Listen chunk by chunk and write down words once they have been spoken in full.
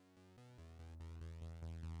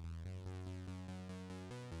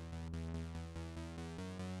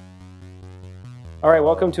All right,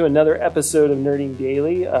 welcome to another episode of Nerding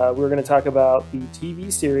Daily. We're going to talk about the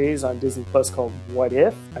TV series on Disney Plus called What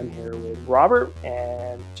If. I'm here with Robert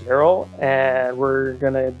and Gerald, and we're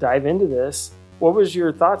going to dive into this. What was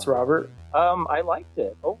your thoughts, Robert? I liked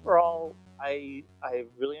it. Overall, I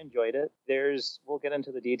really enjoyed it. We'll get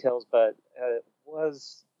into the details, but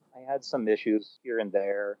I had some issues here and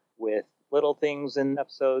there with little things in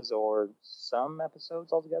episodes or some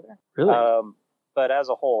episodes altogether. Really? But as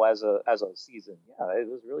a whole, as a season, yeah, it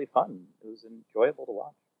was really fun. It was enjoyable to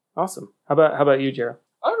watch. Awesome. How about you, Gerald?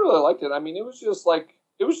 I really liked it. I mean, it was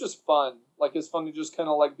just fun. Like, it's fun to just kind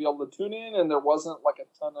of like be able to tune in, and there wasn't like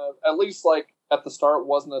a ton of, at least like at the start,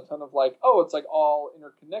 wasn't a ton of like, oh, it's like all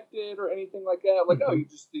interconnected or anything like that. Like, oh, you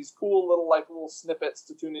just these cool little snippets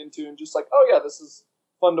to tune into, and just like, oh yeah, this is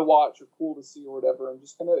fun to watch or cool to see or whatever, and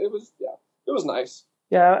just kind of it was nice.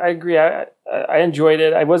 Yeah, I agree. I enjoyed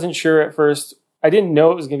it. I wasn't sure at first. I didn't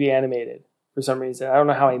know it was going to be animated for some reason. I don't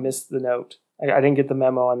know how I missed the note. I didn't get the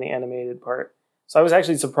memo on the animated part. So I was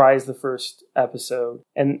actually surprised the first episode.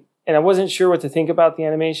 And I wasn't sure what to think about the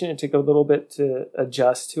animation. It took a little bit to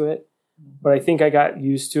adjust to it. But I think I got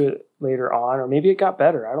used to it later on, or maybe it got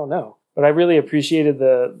better. I don't know. But I really appreciated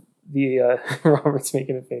the Robert's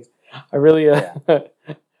making a face. I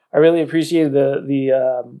really appreciated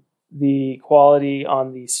the quality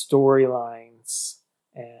on the storylines.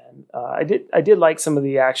 And I did like some of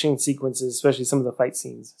the action sequences, especially some of the fight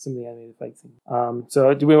scenes, some of the animated fight scenes.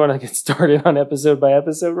 So do we want to get started on episode by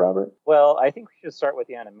episode, Robert? Well, I think we should start with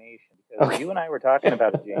the animation because you and I were talking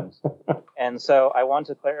about it, James. And so I want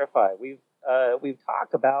to clarify. We've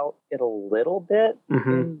talked about it a little bit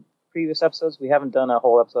in previous episodes. We haven't done a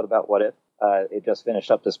whole episode about What If. It just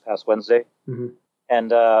finished up this past Wednesday. Mm-hmm.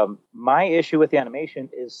 And my issue with the animation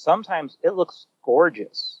is sometimes it looks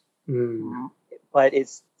gorgeous. But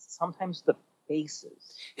it's sometimes the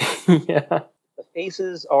faces. Yeah. The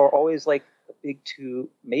faces are always like a big too.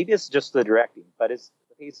 Maybe it's just the directing, but the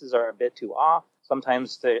faces are a bit too off.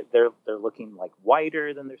 Sometimes they're looking like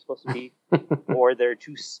whiter than they're supposed to be, or they're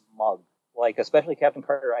too smug. Like especially Captain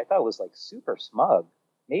Carter, I thought was like super smug.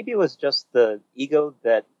 Maybe it was just the ego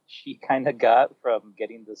that she kind of got from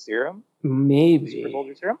getting the serum. Maybe the super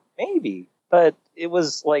soldier serum. Maybe, but it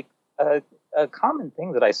was like a common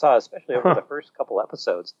thing that I saw, especially over the first couple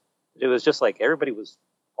episodes. It was just like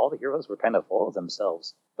all the heroes were kind of full of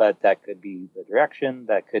themselves. But that could be the direction,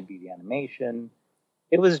 that could be the animation.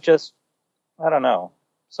 It was just, I don't know.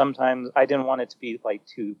 Sometimes I didn't want it to be like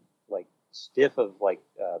too like stiff of like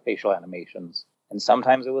facial animations, and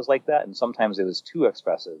sometimes it was like that, and sometimes it was too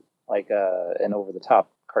expressive, like an over the top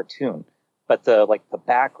cartoon. But the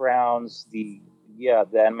backgrounds, the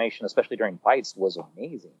animation, especially during fights, was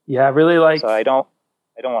amazing. Yeah, I really like. So I don't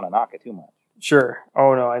want to knock it too much. Sure.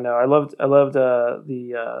 Oh no, I know. I loved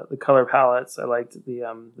the color palettes. I liked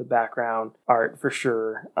the background art for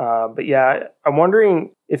sure. But yeah, I'm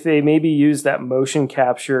wondering if they maybe use that motion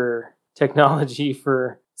capture technology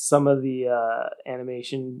for some of the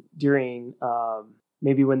animation during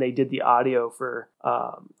maybe when they did the audio for.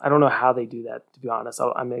 I don't know how they do that, to be honest.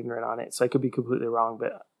 I'm ignorant on it, so I could be completely wrong,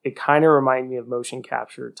 but it kind of reminded me of motion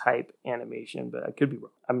capture type animation, but I could be wrong.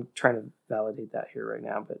 I'm trying to validate that here right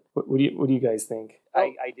now, but what do you guys think?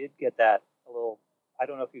 I did get that a little. I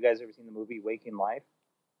don't know if you guys ever seen the movie Waking Life,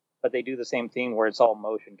 but they do the same thing where it's all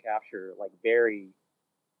motion capture, like very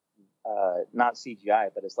not CGI,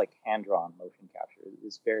 but it's like hand-drawn motion capture.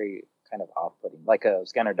 It's very kind of off-putting, like a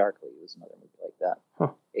Scanner Darkly was another movie like that.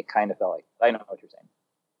 Huh. It kind of felt like, I know what you're saying.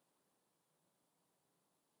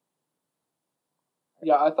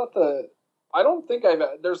 Yeah, I thought I don't think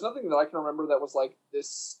there's nothing that I can remember that was like this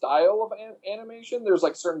style of animation. There's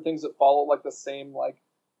like certain things that follow like the same like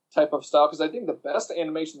type of style, because I think the best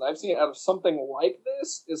animation that I've seen out of something like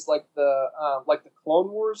this is like the Clone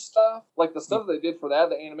Wars stuff. Like the stuff they did for that,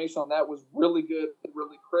 the animation on that was really good,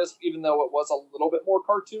 really crisp, even though it was a little bit more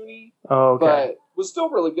cartoony. Oh, okay. But was still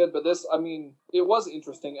really good. But this, I mean, it was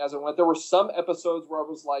interesting as it went. There were some episodes where I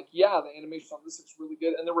was like, yeah, the animation on this looks really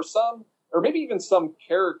good, and there were some, or maybe even some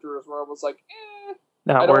characters where I was like,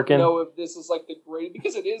 not I don't working. know if this is like the great,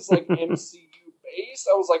 because it is like MCU based.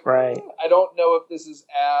 I was like, right. I don't know if this is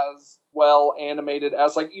as well animated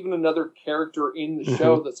as like even another character in the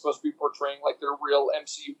show that's supposed to be portraying like their real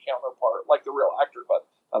MCU counterpart, like the real actor. But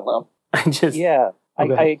I don't know.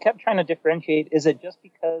 I kept trying to differentiate. Is it just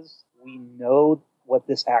because we know what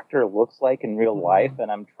this actor looks like in real life,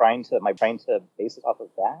 and I'm trying to base it off of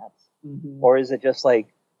that, or is it just like,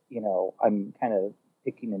 I'm kind of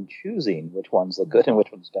picking and choosing which ones look good and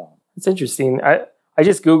which ones don't? It's interesting. I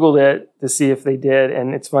just Googled it to see if they did,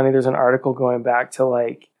 and it's funny. There's an article going back to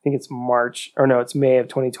like, I think it's May of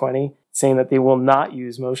 2020, saying that they will not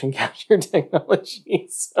use motion capture technology.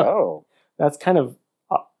 So that's kind of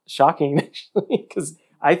shocking, actually, because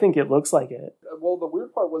I think it looks like it. Well, the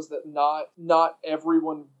weird part was that not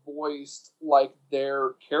everyone voiced like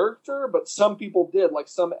their character, but some people did. Like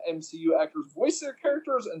some MCU actors voiced their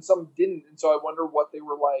characters, and some didn't. And so I wonder what they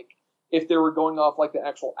were like. If they were going off like the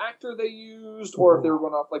actual actor they used, or if they were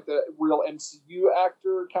going off like the real MCU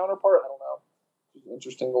actor counterpart. I don't know. It's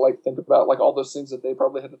interesting to like think about like all those things that they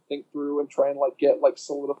probably had to think through and try and like get like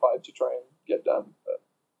solidified to try and get done. But.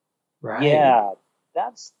 Right. Yeah,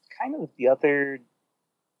 that's kind of the other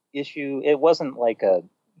issue. It wasn't like it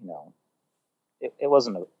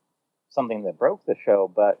wasn't something that broke the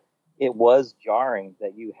show, but it was jarring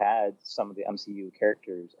that you had some of the MCU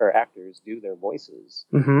characters or actors do their voices.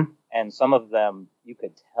 Mm-hmm. And some of them, you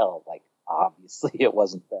could tell, like, obviously it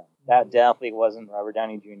wasn't them. That definitely wasn't Robert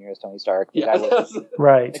Downey Jr. as Tony Stark. The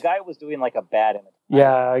guy was doing, like, a bad imitation.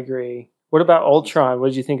 Yeah, I agree. What about Ultron? What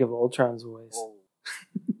did you think of Ultron's voice?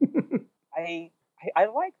 I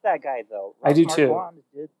like that guy, though. I do, too.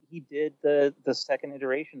 He did the second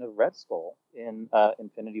iteration of Red Skull in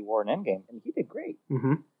Infinity War and Endgame, and he did great.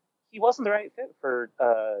 Mm-hmm. He wasn't the right fit for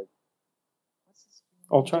what's his name?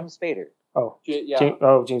 Ultron? James Spader. Oh, yeah.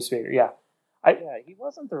 James Spader. Yeah, he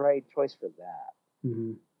wasn't the right choice for that.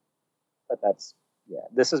 Mm-hmm. But that's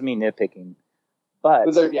this is me nitpicking.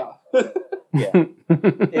 But yeah,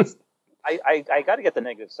 it's I got to get the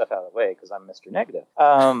negative stuff out of the way because I'm Mr. Negative.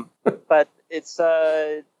 But it's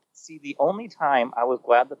see, the only time I was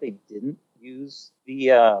glad that they didn't use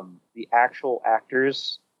the actual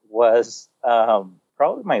actors was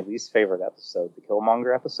probably my least favorite episode, the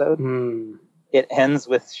Killmonger episode. Mm. It ends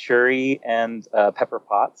with Shuri and Pepper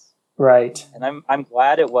Potts. Right. And I'm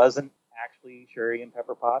glad it wasn't actually Shuri and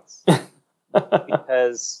Pepper Potts.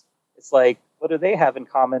 Because it's like, what do they have in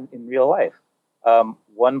common in real life?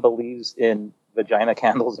 One believes in vagina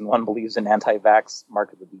candles and one believes in anti-vax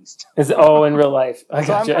Mark of the Beast. In real life. I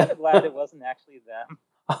gotcha. So I'm kind of glad it wasn't actually them.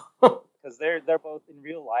 Because they're both in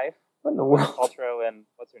real life. What in the world? Paltrow and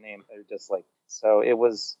what's her name? They're just like, so it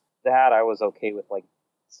was that I was okay with like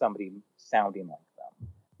somebody sounding like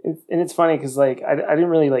them. And it's funny because like I didn't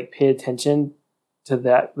really like pay attention to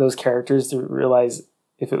those characters to realize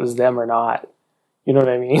if it was them or not. You know what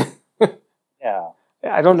I mean? Yeah.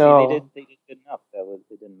 I don't know. They did good enough that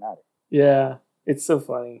it didn't matter. Yeah, it's so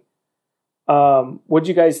funny. What'd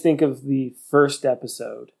you guys think of the first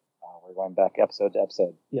episode? We're going back episode to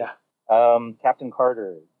episode. Yeah. Captain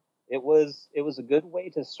Carter. It was a good way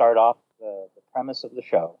to start off the premise of the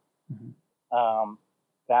show. Mm-hmm.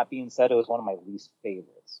 That being said, it was one of my least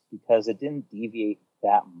favorites because it didn't deviate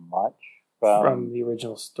that much from the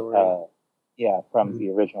original story. From the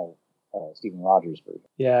original Stephen Rogers version.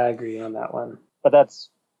 Yeah, I agree on that one. But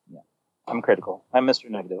I'm critical. I'm Mr.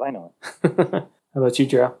 Negative. I know it. How about you,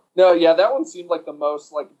 Joe? No, yeah, that one seemed like the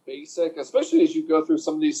most like basic, especially as you go through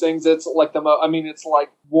some of these things. It's like it's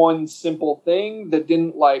like one simple thing that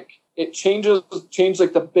didn't like it changed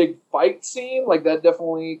like the big fight scene. Like that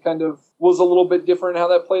definitely kind of was a little bit different how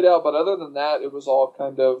that played out. But other than that, it was all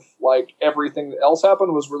kind of like everything else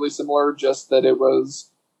happened was really similar. Just that it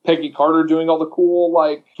was Peggy Carter doing all the cool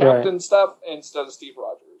like captain stuff instead of Steve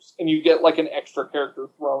Rogers, and you get like an extra character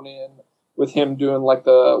thrown in with him doing like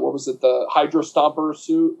the Hydra Stomper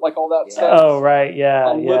suit, like all that stuff. Oh right,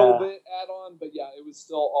 yeah, a little bit add on, but yeah, it was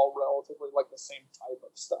still all relatively like the same type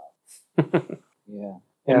of stuff. Yeah.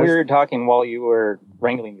 And we were talking while you were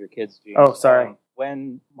wrangling your kids, James. Oh, sorry.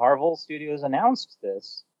 When Marvel Studios announced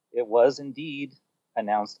this, it was indeed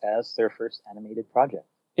announced as their first animated project.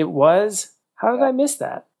 It was? How did I miss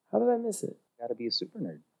that? How did I miss it? You gotta be a super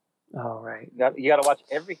nerd. Oh, right. You gotta watch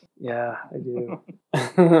everything. Yeah, I do.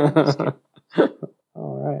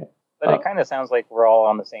 All right. But it kind of sounds like we're all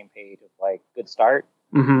on the same page of like, good start,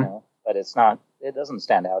 mm-hmm. But it's not, it doesn't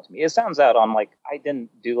stand out to me. It sounds out on like, I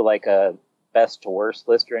didn't do like a best to worst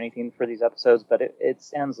list or anything for these episodes, but it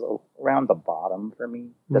stands around the bottom for me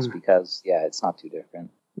just because, it's not too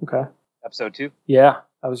different. Okay. Episode 2? Yeah,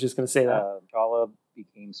 I was just going to say that. T'Challa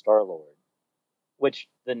became Star-Lord, which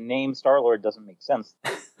the name Star-Lord doesn't make sense,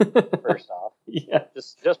 first off. Yeah.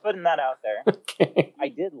 Just putting that out there. Okay. I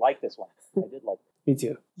did like this one. Me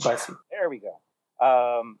too. Bless you. There we go.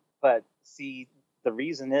 But see, the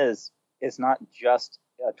reason is, it's not just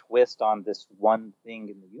a twist on this one thing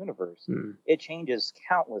in the universe. It changes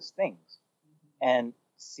countless things. And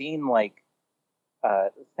seeing like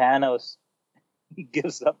Thanos, he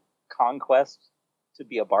gives up conquest to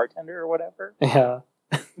be a bartender or whatever. Yeah.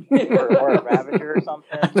 or a Ravager or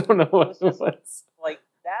something. I don't know what it was. Like,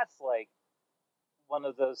 that's like, one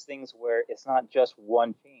of those things where it's not just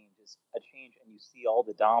one change; it's a change, and you see all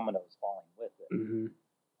the dominoes falling with it. Mm-hmm.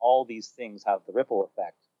 All these things have the ripple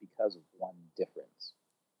effect because of one difference,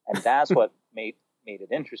 and that's what made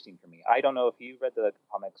it interesting for me. I don't know if you read the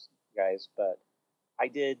comics, guys, but I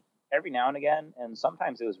did every now and again, and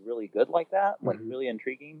sometimes it was really good like that, like really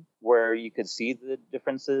intriguing, where you could see the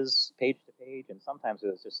differences page to page, and sometimes it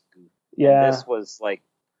was just goofy. Yeah, and this was like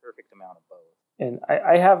perfect amount of both. And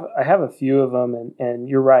I have a few of them, and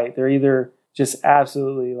you're right. They're either just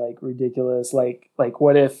absolutely like ridiculous, like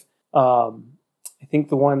what if I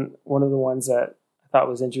think one of the ones that I thought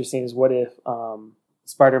was interesting is what if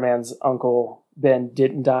Spider-Man's uncle Ben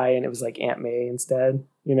didn't die and it was like Aunt May instead,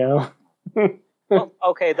 you know? Well,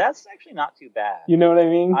 okay, that's actually not too bad. You know what I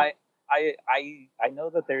mean? I know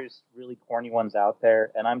that there's really corny ones out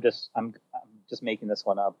there, and I'm just making this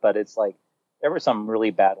one up, but it's like there were some really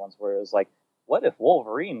bad ones where it was like, what if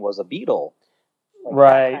Wolverine was a beetle?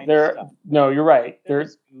 Like, right. No, you're right.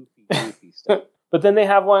 There's goofy stuff. But then they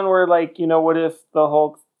have one where, like, you know, what if the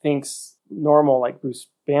Hulk thinks normal, like Bruce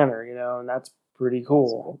Banner, you know, and that's pretty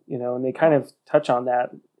cool, you know, and they kind of touch on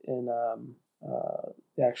that in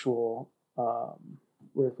the actual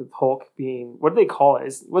with Hulk being, what do they call it?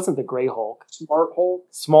 It wasn't the Gray Hulk. Smart Hulk?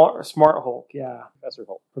 Smart Hulk, yeah.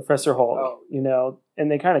 Professor Hulk, oh. You know,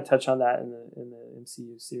 and they kind of touch on that in the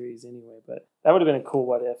MCU series anyway, but that would have been a cool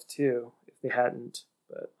what if too, if they hadn't.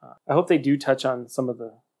 But I hope they do touch on some of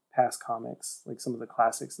the past comics, like some of the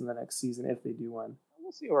classics in the next season, if they do one.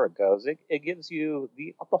 We'll see where it goes. It gives you,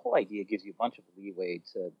 the whole idea gives you a bunch of leeway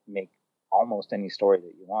to make almost any story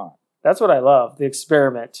that you want. That's what I love, the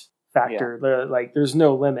experiment factor. Yeah. Like, there's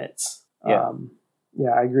no limits. Yeah.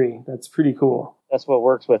 Yeah, I agree. That's pretty cool. That's what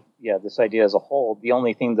works with, this idea as a whole. The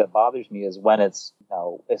only thing that bothers me is when it's,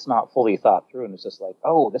 it's not fully thought through, and it's just like,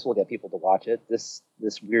 oh, this will get people to watch it, this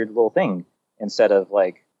weird little thing, instead of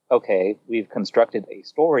like, okay, we've constructed a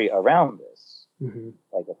story around this,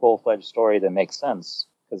 like a full-fledged story that makes sense.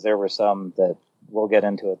 Because there were some that, we'll get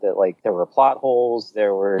into it, that like there were plot holes,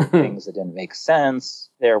 there were things that didn't make sense,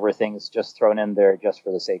 there were things just thrown in there just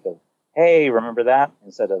for the sake of, hey, remember that,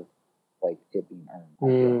 instead of like it being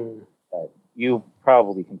earned. But you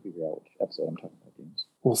probably can figure out which episode I'm talking about, James.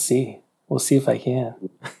 We'll see if I can.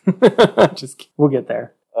 We'll get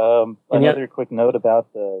there. Another quick note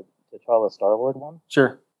about the T'Challa Star-Lord one.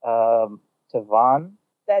 Sure. Tavon,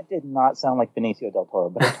 that did not sound like Benicio del Toro,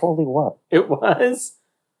 but it totally was. It was?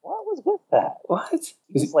 What was with that? What?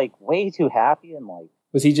 He's like way too happy and like...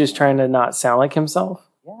 Was he just trying to not sound like himself?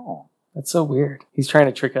 Yeah. That's so weird. He's trying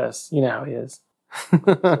to trick us. You know how he is.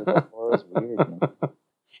 Del Toro's weird, man.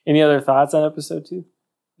 Any other thoughts on episode 2?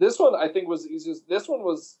 This one I think was the easiest. This one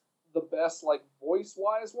was the best, like,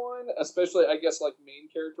 voice-wise one, especially, I guess, like, main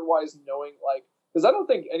character-wise, knowing, like... Because I don't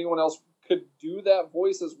think anyone else could do that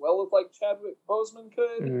voice as well as, like, Chadwick Boseman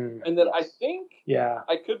could. And then I think... Yeah.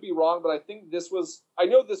 I could be wrong, but I think this was... I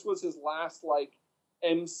know this was his last, like,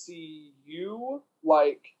 MCU,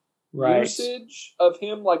 like, usage of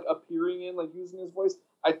him, like, appearing in, like, using his voice.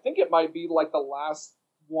 I think it might be, like, the last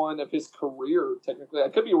one of his career, technically. I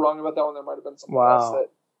could be wrong about that one. There might have been something else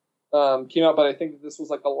that came out, but I think this was,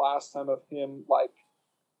 like, the last time of him, like,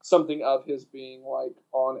 something of his being, like,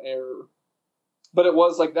 on air. But it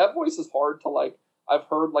was, like, that voice is hard to, like, I've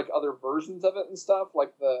heard, like, other versions of it and stuff.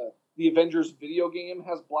 Like, the Avengers video game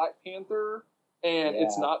has Black Panther, and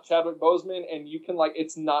it's not Chadwick Boseman, and you can, like,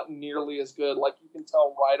 it's not nearly as good. Like, you can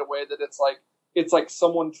tell right away that it's like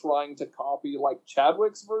someone trying to copy, like,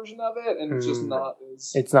 Chadwick's version of it, and it's just not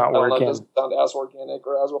as... It's not working. It doesn't sound as organic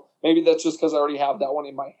or as well. Maybe that's just because I already have that one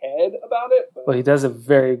in my head about it. But... Well, he does a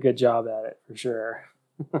very good job at it, for sure.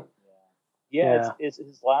 It's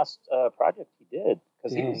his last project he did,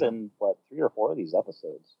 because he was in, 3 or 4 of these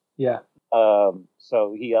episodes. Yeah.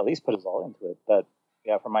 So he at least put his all into it. But,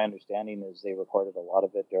 yeah, from my understanding is they recorded a lot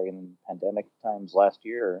of it during pandemic times last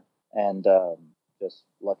year, and just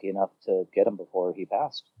lucky enough to get him before he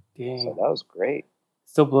passed. Dang. So that was great.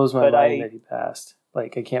 Still blows my mind that he passed.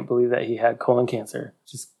 Like, I can't believe that he had colon cancer.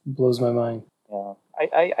 Just blows my mind. Yeah.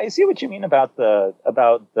 I see what you mean about the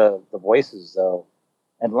voices, though.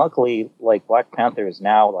 And luckily, like, Black Panther is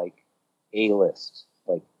now, like, A-list,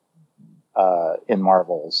 like, in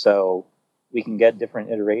Marvel. So we can get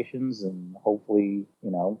different iterations, and hopefully,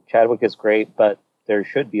 Chadwick is great, but there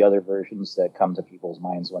should be other versions that come to people's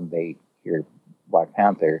minds when they hear Black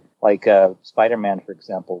Panther. Like, Spider-Man, for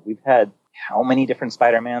example. We've had how many different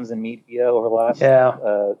Spider-Mans in media over the last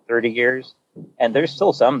 30 years? And there's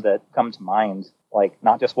still some that come to mind, like,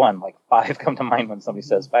 not just one, like 5 come to mind when somebody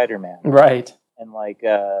says Spider-Man. Right. And, like,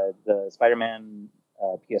 the Spider-Man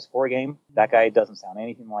PS4 game. That guy doesn't sound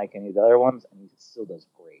anything like any of the other ones, and he still does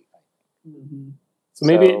great. I think. Mm-hmm. So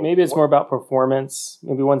maybe it's more about performance.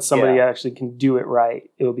 Maybe once somebody actually can do it right,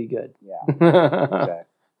 it'll be good. Yeah, exactly.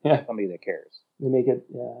 Yeah, somebody that cares. They make it.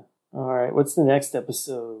 Yeah. All right. What's the next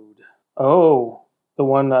episode? Oh, the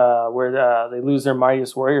one where they lose their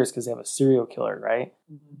mightiest warriors because they have a serial killer, right?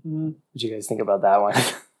 Mm-hmm. What'd you guys think about that one?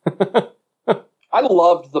 I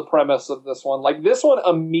loved the premise of this one. Like this one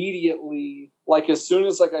immediately, like as soon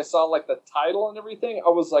as like I saw like the title and everything, I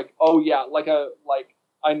was like, oh yeah,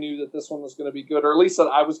 I knew that this one was going to be good, or at least that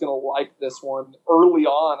I was going to like this one early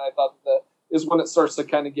on. I thought that is when it starts to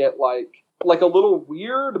kind of get like a little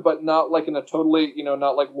weird, but not like in a totally,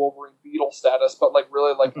 not like Wolverine Beetle status, but like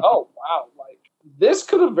really like, oh wow, like this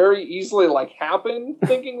could have very easily like happened.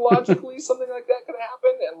 Thinking logically, something like that could have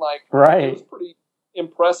happened, and like it was pretty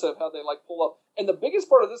impressive how they like pull up. And the biggest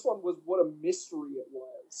part of this one was what a mystery it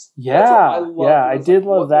was. Yeah, I did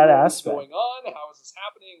love that aspect. What's going on? How is this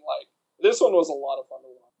happening? Like this one was a lot of fun to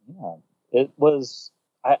watch. Yeah, it was.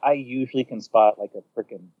 I usually can spot like a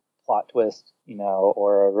freaking plot twist,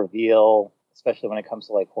 or a reveal, especially when it comes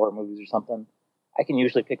to like horror movies or something. I can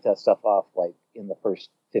usually pick that stuff off like in the first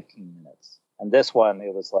 15 minutes. And this one,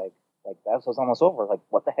 it was like that was almost over. Like,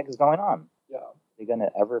 what the heck is going on? Yeah, are they gonna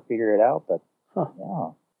ever figure it out? But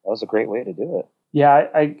yeah, that was a great way to do it. Yeah,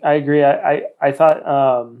 I agree. I thought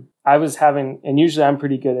I was having, and usually I'm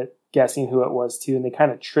pretty good at guessing who it was too, and they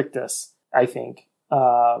kind of tricked us, I think.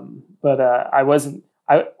 But I wasn't.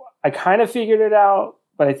 I kind of figured it out,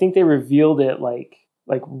 but I think they revealed it like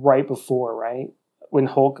right before, right when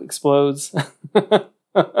Hulk explodes.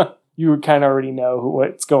 You would kind of already know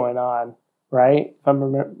what's going on, right?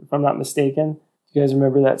 If I'm not mistaken. Do you guys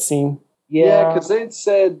remember that scene? Yeah, because they had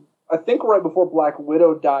said, I think right before Black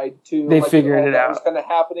Widow died too. They figured it out. Was kind of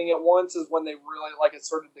happening at once is when they really it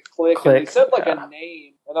started to click. And they said a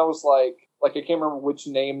name, and I was like I can't remember which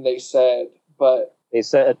name they said, but they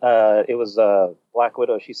said it was Black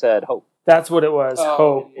Widow. She said Hope. That's what it was.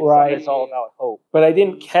 Hope, right? It's all about hope. But I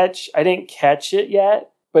didn't catch it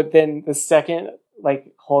yet. But then the second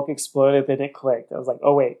Hulk exploded, then it clicked. I was like,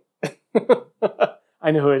 oh wait,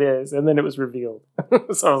 I know who it is, and then it was revealed.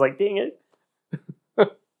 So I was like, dang it.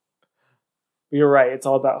 You're right. It's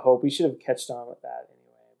all about hope. We should have catched on with that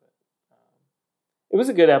anyway. But it was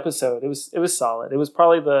a good episode. It was solid. It was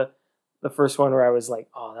probably the first one where I was like,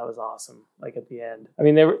 oh, that was awesome. Like at the end. I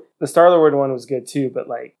mean, the Star-Lord one was good too, but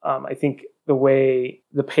I think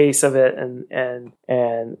the pace of it and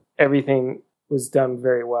everything was done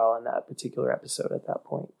very well in that particular episode at that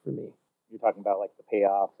point for me. You're talking about like the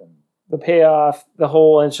payoff and the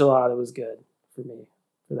whole enchilada was good for me.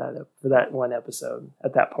 For that one episode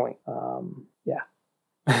at that point. Yeah.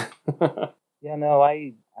 Yeah, no,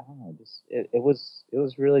 I don't know. Just it was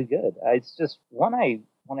really good. It's just when I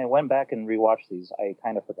went back and rewatched these, I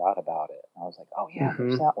kind of forgot about it. I was like, oh yeah,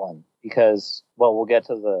 there's that one. Because we'll get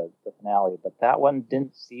to the finale, but that one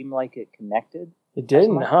didn't seem like it connected. It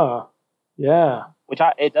didn't, huh? Yeah.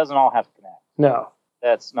 It doesn't all have to connect. No.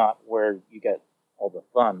 That's not where you get all the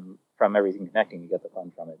fun from everything connecting. You get the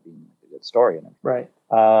fun from it being a good story in it. Right.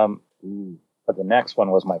 But the next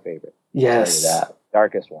one was my favorite. Yes. That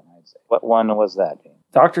darkest one, I'd say. What one was that, James?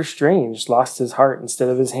 Doctor Strange lost his heart instead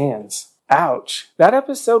of his hands. Ouch. That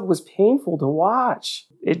episode was painful to watch.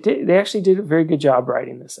 They actually did a very good job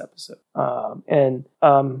writing this episode.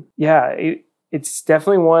 It's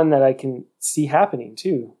definitely one that I can see happening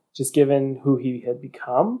too. Just given who he had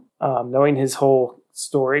become, knowing his whole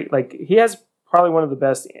story. Like, he has probably one of the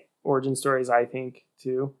best origin stories, I think,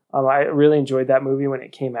 too. I really enjoyed that movie when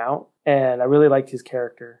it came out, and I really liked his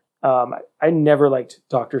character. I never liked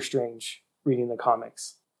Doctor Strange reading the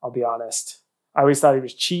comics, I'll be honest. I always thought he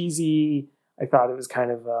was cheesy. I thought it was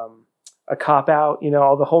kind of a cop-out,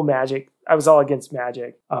 all the whole magic. I was all against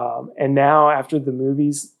magic. And now, after the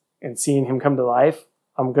movies and seeing him come to life,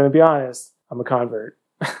 I'm going to be honest, I'm a convert.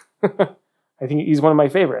 I think he's one of my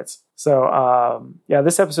favorites. So,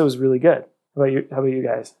 this episode was really good. How about you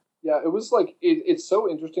guys? Yeah, it was it's so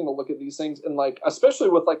interesting to look at these things and especially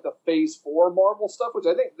with the Phase 4 Marvel stuff, which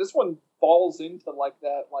I think this one falls into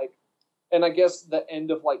that, and I guess the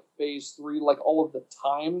end of Phase 3, all of the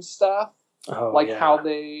time stuff, how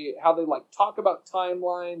they talk about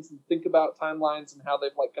timelines and think about timelines and how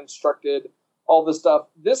they've constructed all this stuff.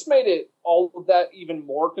 This made all of that even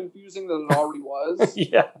more confusing than it already was.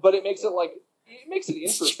 Yeah, but it makes it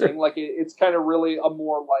interesting. It's kind of really a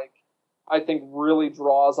more I think really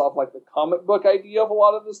draws off the comic book idea of a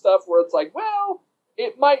lot of the stuff where it's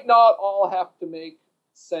it might not all have to make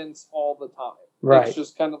sense all the time. Right. It's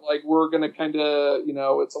just kind of like we're going to kind of,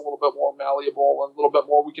 it's a little bit more malleable and a little bit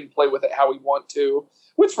more we can play with it how we want to.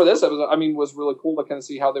 Which for this episode, was really cool to kind of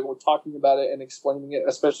see how they were talking about it and explaining it,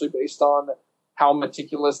 especially based on how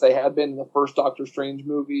meticulous they had been in the first Doctor Strange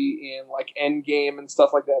movie and like Endgame and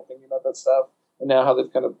stuff like that, thinking about that stuff, and now how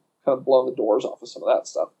they've kind of blown the doors off of some of that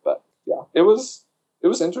stuff. But yeah, it was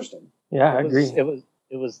interesting. Yeah, I agree.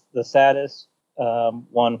 It was the saddest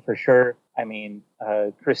one for sure. I mean,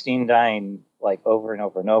 Christine dying like over and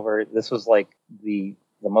over and over. This was like the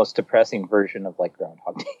most depressing version of like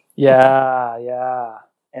Groundhog Day. Yeah.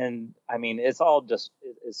 And I mean, it's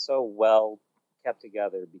so well kept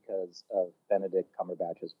together because of Benedict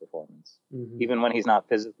Cumberbatch's performance. Mm-hmm. Even when he's not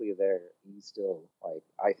physically there, he's still like,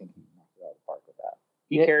 I think he knocked it out of the park with that.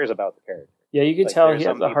 He cares about the character. Yeah, you could like, tell he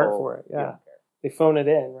has the heart for it. Yeah. They phone it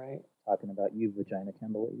in, right? Talking about you, vagina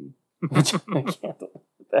candle lady. Vagina candle.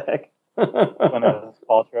 What the heck? Gwyneth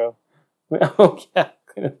Paltrow. Oh, yeah.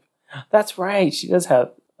 That's right. She does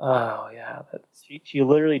have... Oh, yeah. She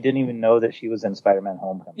literally didn't even know that she was in Spider-Man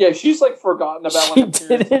Homecoming. Yeah, she's like forgotten about when she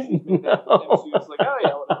didn't know. She was like, oh,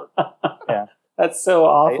 yeah, whatever. Yeah. That's so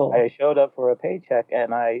awful. I showed up for a paycheck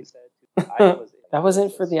and I said... that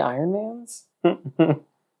wasn't for the Iron Mans?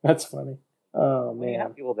 That's funny. Oh, man. You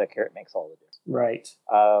have people that care, it makes all the difference. Right.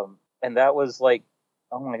 And that was like,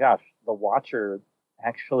 oh my gosh, the Watcher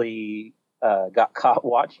actually got caught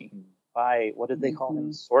watching by, what did they call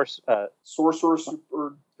him? Sorcerer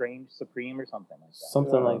Super Strange Supreme or something like that.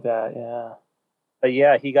 Something like that, yeah. But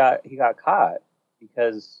yeah, he got caught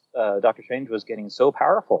because Doctor Strange was getting so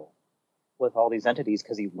powerful with all these entities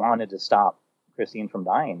because he wanted to stop Christine from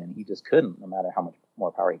dying, and he just couldn't, no matter how much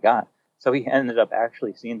more power he got. So he ended up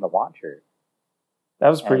actually seeing the Watcher. That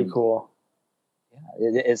was pretty cool.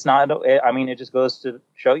 Yeah, it's not. I mean, it just goes to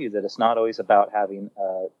show you that it's not always about having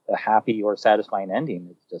a happy or satisfying ending.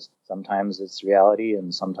 It's just sometimes it's reality,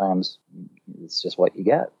 and sometimes it's just what you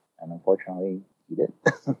get. And unfortunately, he did.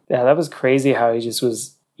 Yeah, that was crazy how he just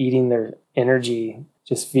was eating their energy,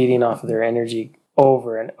 just feeding off of their energy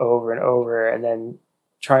over and over and over, and then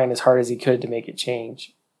trying as hard as he could to make it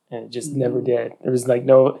change, and it just never did. There was like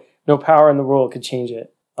no power in the world could change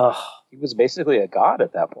it. Ugh. He was basically a god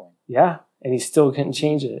at that point. Yeah, and he still couldn't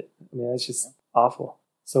change it. I mean, that's just awful.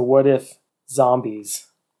 So what if zombies?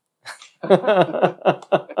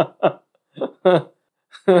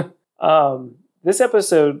 This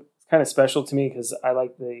episode is kind of special to me because I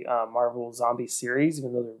like the Marvel zombie series,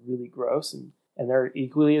 even though they're really gross and they're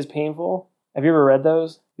equally as painful. Have you ever read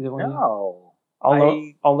those? Either one? No.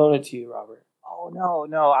 I'll loan it to you, Robert. Oh,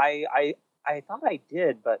 no. I thought I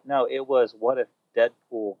did, but no, it was What If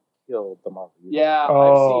Deadpool Killed the Marvel Universe. Yeah,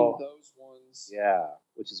 I've seen those ones. Yeah,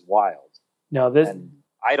 which is wild. No, and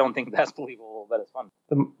I don't think that's believable, but it's fun.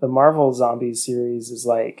 The Marvel Zombies series is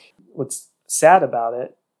like, what's sad about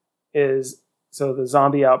it is, so the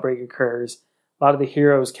zombie outbreak occurs, a lot of the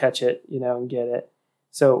heroes catch it, and get it.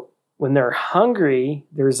 So when they're hungry,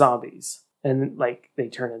 they're zombies. And like they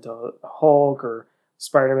turn into a Hulk, or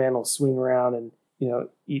Spider-Man will swing around and,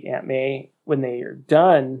 eat Aunt May. When they are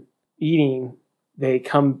done eating, they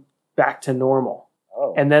come back to normal.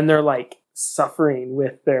 Oh. And then they're like suffering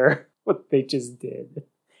with what they just did.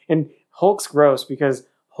 And Hulk's gross because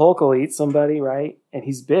Hulk will eat somebody, right? And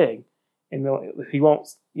he's big. And he won't,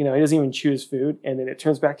 he doesn't even chew his food. And then it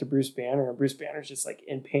turns back to Bruce Banner, and Bruce Banner's just like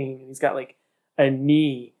in pain. And he's got like a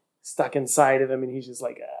knee stuck inside of him, and he's just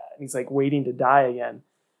like, and he's like waiting to die again.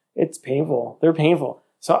 It's painful. They're painful.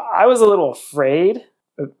 So I was a little afraid.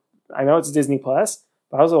 I know it's Disney Plus,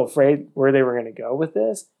 but I was a little afraid where they were going to go with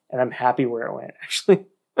this. And I'm happy where it went, actually.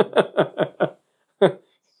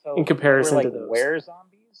 So in comparison like to those. Were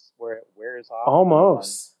zombies? Where it wears off?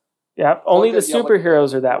 Almost. Yeah, only the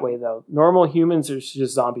superheroes are that way, though. Normal humans are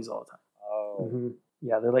just zombies all the time. Oh. Mm-hmm.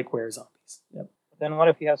 Yeah, they're like were zombies. Yep. Then what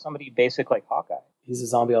if you have somebody basic like Hawkeye? He's a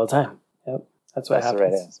zombie all the time. Yep. That's what happens.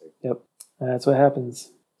 That's the right answer. Yep. That's what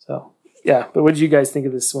happens. So, yeah. But what did you guys think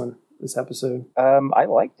of this episode? I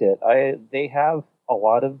liked it. They have a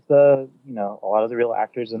lot of the real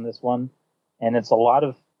actors in this one, and it's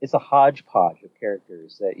a hodgepodge of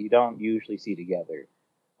characters that you don't usually see together.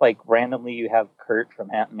 Like randomly, you have Kurt from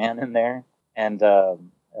Ant-Man in there, and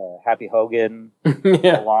Happy Hogan,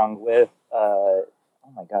 yeah. along with oh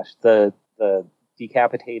my gosh, the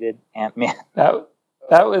decapitated Ant-Man. That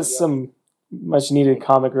was some much needed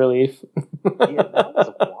comic relief. Yeah, that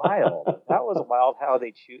was wild. That was wild how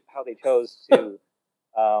they chose to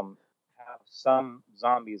have some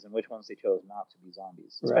zombies and which ones they chose not to be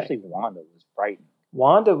zombies. Especially right. Wanda was frightening.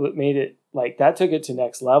 Wanda made it like that, took it to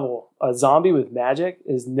next level. A zombie with magic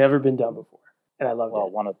has never been done before, and I love it. Well,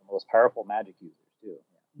 one of the most powerful magic users too.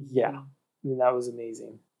 Yeah, And that was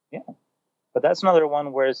amazing. Yeah. But that's another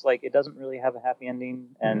one where it's like it doesn't really have a happy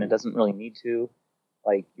ending, and it doesn't really need to.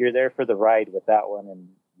 Like, you're there for the ride with that one, and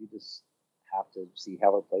you just have to see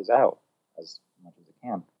how it plays out as much as it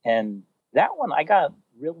can. And that one, I got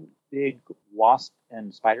real big Wasp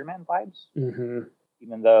and Spider-Man vibes. Mm-hmm.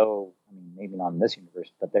 Even though, I mean, maybe not in this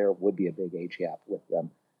universe, but there would be a big age gap with them.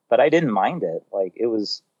 But I didn't mind it. Like, it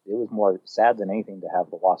was more sad than anything to have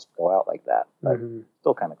the Wasp go out like that. But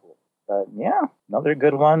still kind of cool. But yeah, another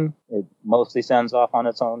good one. It mostly sends off on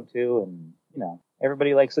its own too, and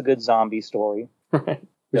everybody likes a good zombie story.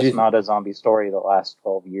 Just not a zombie story that lasts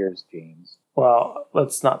 12 years, James. Well,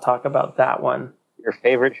 let's not talk about that one. Your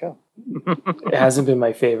favorite show? It hasn't been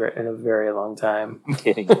my favorite in a very long time. I'm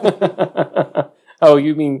kidding.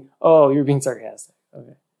 you're being sarcastic.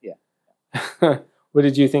 Okay. Yeah. What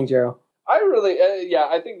did you think, Gerald? I really,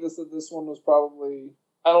 I think this one was probably,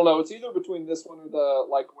 I don't know, it's either between this one or the,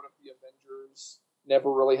 like, what if the Avengers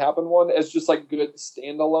never really happened one, as just, like, good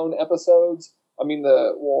standalone episodes. I mean,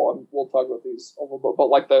 we'll talk about these a little bit, but,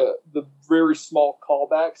 like, the very small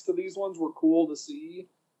callbacks to these ones were cool to see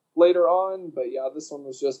later on. But, yeah, this one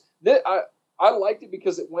was just, I liked it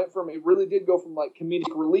because it really did go from, like,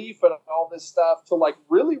 comedic relief and all this stuff to, like,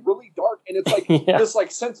 really, really dark. And it's, like, this,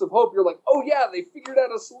 like, sense of hope. You're like, oh, yeah, they figured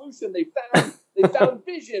out a solution. They found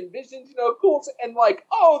Vision. Vision's, cool. And, like,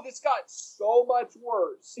 oh, this got so much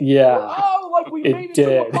worse. Yeah. Or, like, we made it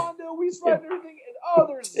to Wakanda. We survived everything. And,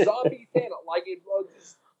 there's zombie Thanos. Like, it was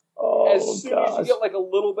just... as soon as you get like a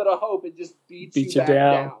little bit of hope, it just beats you back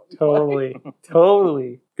down. Totally.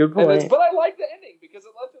 Totally. Good point. But I like the ending because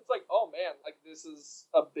it's like, oh man, like this is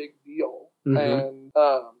a big deal. And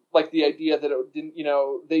like the idea that it didn't,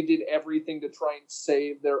 they did everything to try and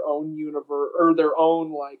save their own universe or their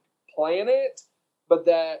own like planet, but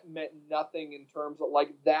that meant nothing in terms of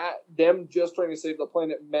like that. Them just trying to save the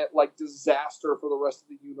planet meant like disaster for the rest of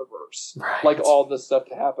the universe. Right. Like all this stuff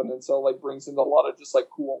to happen, and so like brings into a lot of just like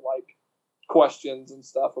cool like questions and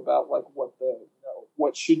stuff about like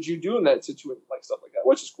what should you do in that situation, like stuff like that,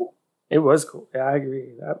 which is cool. It was cool. Yeah, I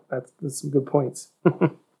agree. That's some good points.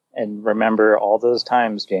 And remember all those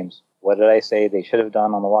times, James. What did I say they should have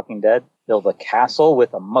done on The Walking Dead? Build a castle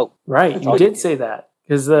with a moat. Right, you did say that.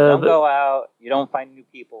 Because you don't go out, you don't find new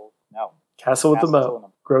people. No. Castle with the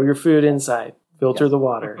moat. Grow your food inside. Filter the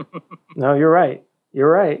water. No, you're right.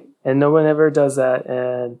 You're right. And no one ever does that.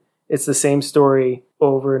 And it's the same story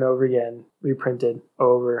over and over again, reprinted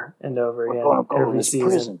over and over again every season.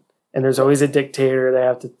 Prison. And there's always a dictator they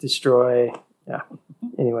have to destroy. Yeah.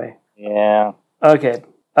 Anyway. Yeah. Okay.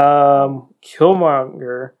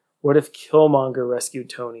 Killmonger. What if Killmonger rescued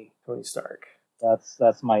Tony Stark?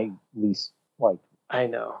 That's my least like. I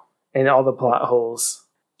know. And all the plot holes.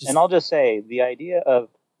 And I'll just say, the idea of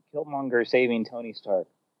Killmonger saving Tony Stark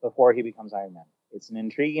before he becomes Iron Man, it's an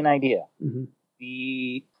intriguing idea. Mm-hmm.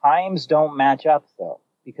 The times don't match up, though,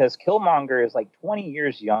 because Killmonger is like 20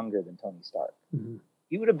 years younger than Tony Stark. Mm-hmm.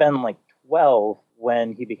 He would have been like 12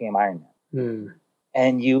 when he became Iron Man. Mm.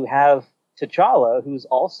 And you have T'Challa, who's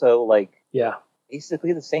also like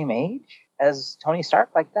basically the same age as Tony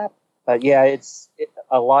Stark like that. But yeah,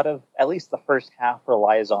 a lot of, at least the first half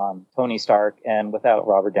relies on Tony Stark, and without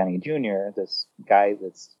Robert Downey Jr., this guy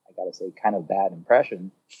that's, I gotta say, kind of bad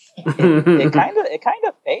impression, it kind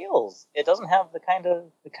of fails. It doesn't have the kind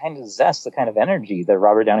of zest, the kind of energy that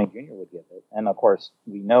Robert Downey Jr. would give it. And of course,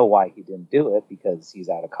 we know why he didn't do it, because he's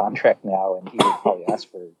out of contract now, and he would probably ask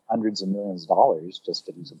for hundreds of millions of dollars just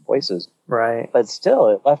to do some voices. Right. But still,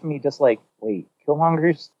 it left me just like, wait,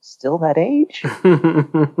 Killmonger's still that age?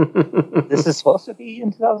 This is supposed to be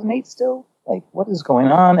in 2008 still? Like, what is going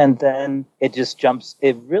on? And then it just jumps.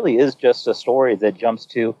 It really is just a story that jumps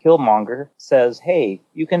to Killmonger says, hey,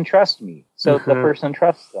 you can trust me. So the person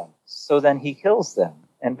trusts them. So then he kills them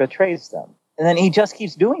and betrays them. And then he just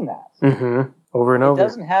keeps doing that. Over and over. It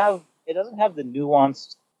doesn't have the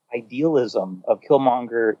nuanced idealism of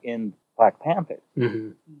Killmonger in Black Panther,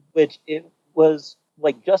 which it was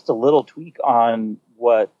like just a little tweak on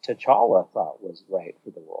what T'Challa thought was right for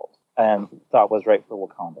the world and thought was right for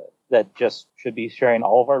Wakanda. That just should be sharing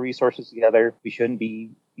all of our resources together. We shouldn't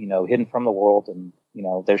be, hidden from the world, and,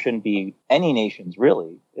 there shouldn't be any nations,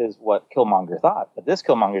 really, is what Killmonger thought. But this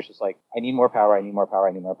Killmonger's just like, I need more power, I need more power,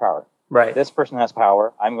 I need more power. Right. This person has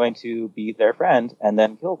power, I'm going to be their friend and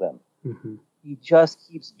then kill them. He just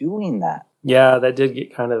keeps doing that. Yeah, that did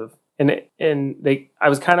get kind of... I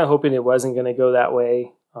was kind of hoping it wasn't going to go that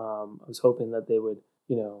way. I was hoping that they would,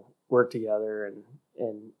 work together, and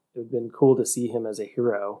it would have been cool to see him as a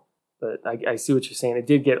hero. But I see what you're saying. It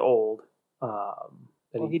did get old.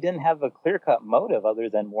 He didn't have a clear-cut motive other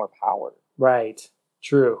than more power. Right.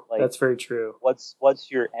 True. Like, That's very true. What's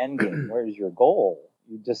your end game? Where's your goal?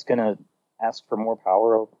 You're just gonna ask for more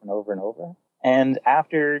power over and over and over. And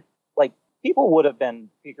after, like, people would have been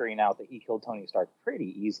figuring out that he killed Tony Stark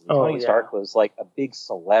pretty easily. Tony Stark was like a big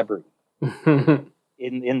celebrity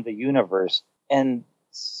in the universe, and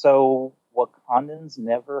so Wakandans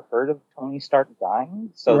never heard of Tony Stark dying.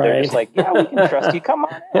 So they're just like, yeah, we can trust you. Come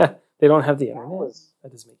on in. Yeah, they don't have the internet.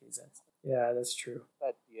 That doesn't make any sense. Yeah, that's true.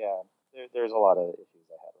 But yeah, there's a lot of issues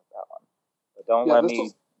I had with that one. But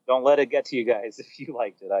don't let it get to you guys if you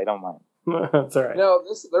liked it. I don't mind. That's all right. No,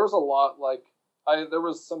 there was a lot, like, there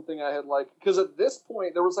was something I had, like, because at this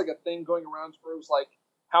point, there was, like, a thing going around where it was, like,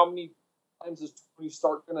 how many times is Tony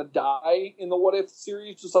Stark going to die in the What If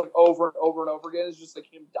series? Just, like, over and over and over again. It's just, like,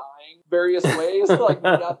 him dying various ways. Like,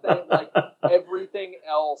 nothing, like, everything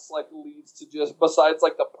else, like, leads to just, besides,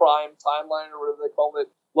 like, the prime timeline or whatever they call it,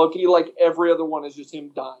 Loki, like, every other one is just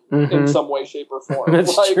him dying in some way, shape, or form.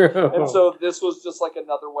 That's like, true. And so this was just, like,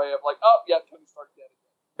 another way of, like, oh, yeah, Tony Stark dead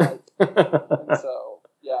again. And so,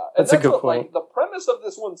 yeah. And that's a good point. Like, the premise of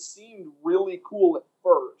this one seemed really cool at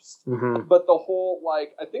first, but the whole,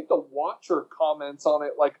 like, I think the Watcher comments on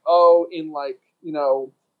it, like, oh, in, like, you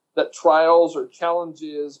know, that trials or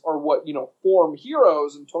challenges are what, you know, form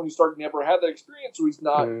heroes, and Tony Stark never had that experience, so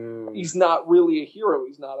he's not really a hero.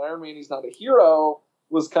 He's not Iron Man, he's not a hero,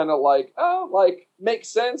 was kind of like, oh, like, makes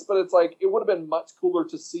sense, but it's like, it would have been much cooler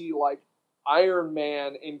to see, like, Iron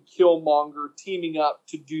Man and Killmonger teaming up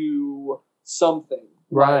to do something.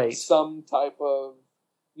 Right. Like some type of,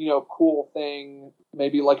 you know, cool thing.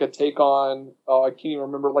 Maybe like a take on, I can't even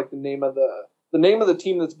remember, like, the name of the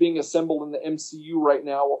team that's being assembled in the MCU right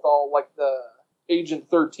now with all, like, the Agent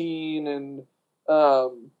 13 and, you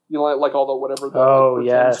know, like all the whatever.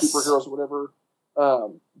 Superheroes or whatever.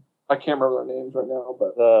 I can't remember their names right now,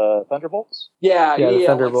 but the Thunderbolts. Yeah.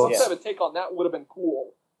 Thunderbolts. Like, some type of take on that would have been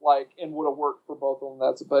cool, like, and would have worked for both of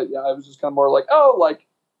them. But yeah, I was just kind of more like, oh, like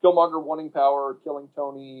Killmonger wanting power, killing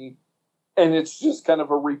Tony, and it's just kind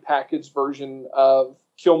of a repackaged version of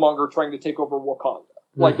Killmonger trying to take over Wakanda.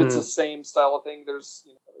 Like, it's the same style of thing. There's,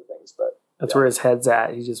 you know, other things, but that's where his head's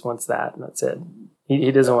at. He just wants that, and that's it.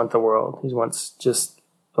 He doesn't want the world. He wants just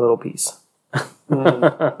a little piece.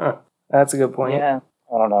 That's a good point. Yeah.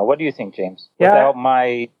 I don't know. What do you think, James? Yeah. Without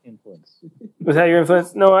my influence. Without your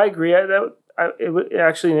influence? No, I agree.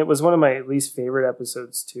 It was one of my least favorite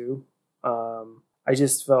episodes too. I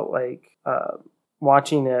just felt like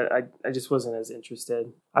watching it, I just wasn't as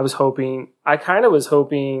interested. I kind of was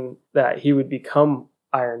hoping that he would become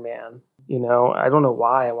Iron Man. You know, I don't know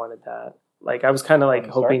why I wanted that. Like, I was kind of like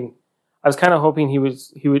hoping that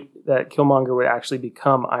Killmonger would actually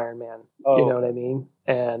become Iron Man. Oh. You know what I mean?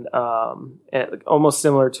 And almost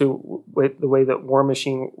similar to the way that War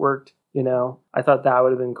Machine worked. You know, I thought that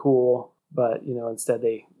would have been cool, but, you know, instead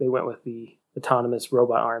they went with the autonomous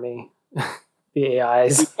robot army, the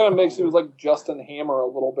AIs. It kind of makes it was like Justin Hammer a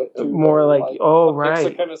little bit too. More like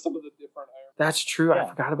right. Kind of some of the different Iron Man. That's true. Yeah. I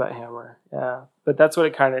forgot about Hammer. Yeah, but that's what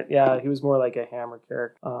it kind of. Yeah, he was more like a Hammer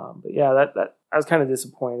character. But yeah, that I was kind of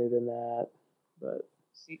disappointed in that. But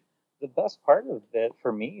see, the best part of it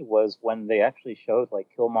for me was when they actually showed, like,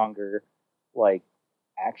 Killmonger, like,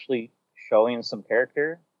 actually showing some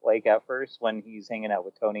character. Like, at first when he's hanging out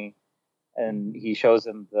with Tony, and he shows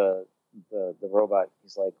him the robot,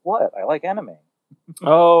 he's like, "What? I like anime."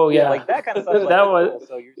 Oh yeah, like that kind of stuff. That was cool.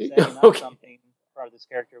 So you're setting up something for this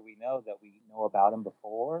character we know that we know about him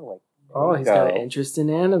before. Like, oh, he's got an interest in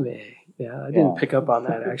anime. Yeah, I didn't pick up on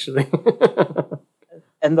that actually.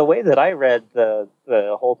 And the way that I read the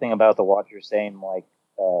whole thing about the Watcher saying, like,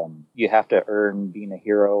 you have to earn being a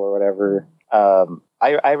hero or whatever,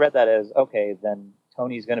 I read that as, okay, then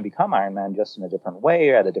Tony's going to become Iron Man just in a different way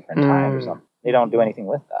or at a different time or something. They don't do anything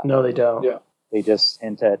with that. No, they don't. Yeah. They just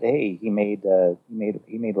hint at, hey, he made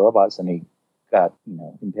robots and he got, you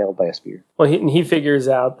know, impaled by a spear. Well, he figures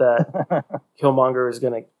out that Killmonger is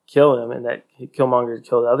going to kill him, and that Killmonger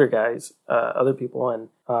killed other guys, other people, and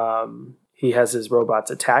he has his robots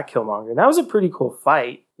attack Killmonger. And that was a pretty cool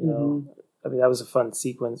fight. You know, I mean, that was a fun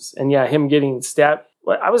sequence. And yeah, him getting stabbed.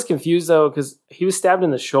 I was confused though, because he was stabbed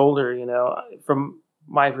in the shoulder, you know, from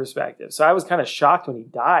my perspective. So I was kind of shocked when he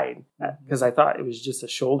died, because I thought it was just a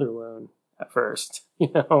shoulder wound at first. You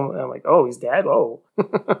know, and I'm like, oh, he's dead. Oh,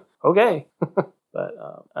 okay. But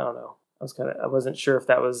I don't know. I wasn't sure if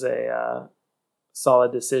that was a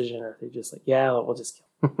solid decision, or if they just like, yeah, we'll just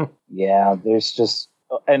kill. Yeah, there's just,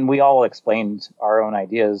 and we all explained our own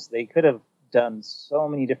ideas. They could have done so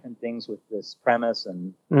many different things with this premise,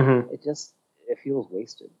 and it feels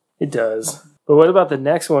wasted. It does. But what about the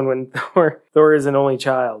next one when Thor is an only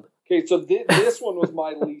child? Okay, so this one was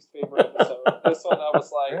my least favorite episode. This one I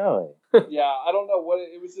was like, Really? yeah, I don't know what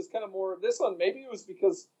it was. Just kind of more. This one maybe it was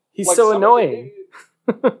because He's like, so some of annoying.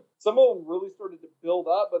 some of them really started to build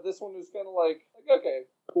up, but this one was kind of like okay,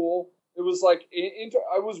 cool. It was like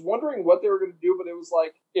I was wondering what they were going to do, but it was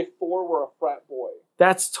like if Thor were a frat boy.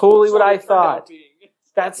 That's totally what I it turned out thought. being.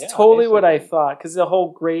 That's Yeah, totally what I basically. thought. Because the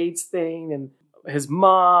whole grades thing and his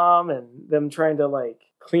mom and them trying to like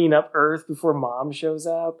clean up Earth before mom shows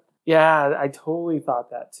up. Yeah, I totally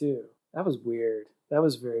thought that too. That was weird. That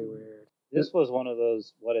was very weird. This was one of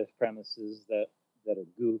those what if premises that are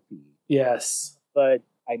goofy. Yes. But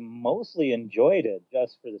I mostly enjoyed it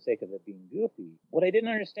just for the sake of it being goofy. What I didn't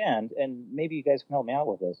understand, and maybe you guys can help me out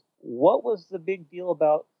with this, what was the big deal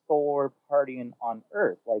about Thor partying on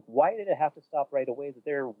Earth? Like, why did it have to stop right away that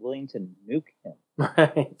they're willing to nuke him?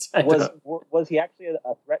 Right. Was he actually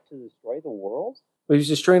a threat to destroy the world? He was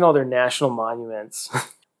destroying all their national monuments.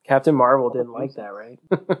 Captain Marvel didn't like that, right?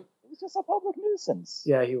 It was just a public nuisance.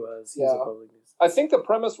 Yeah, he was. He was a Yeah. public nuisance. I think the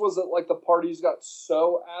premise was that like the parties got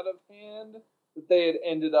so out of hand that they had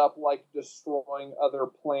ended up like destroying other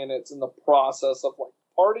planets in the process of like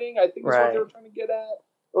partying. I think is what they were trying to get at,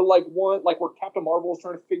 or like one like where Captain Marvel was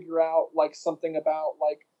trying to figure out like something about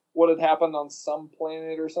like what had happened on some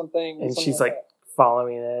planet or something. And something she's like that.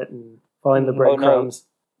 following it and following the Oh, no. breadcrumbs.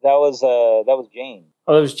 That was Jane.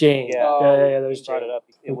 Oh, that was Jane. Yeah. yeah, that was He brought Jane. it up.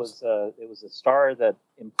 It was a star that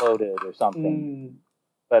imploded or Mm. something.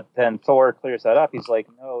 But then Thor clears that up. He's like,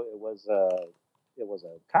 no, it was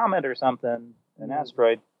a comet or something, an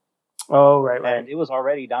asteroid, Oh, right. and it was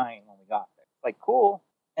already dying when we got there. Like, cool.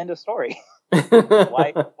 End of story.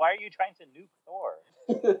 Why? Why are you trying to nuke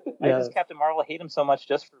Thor? I Yeah. just Captain Marvel hate him so much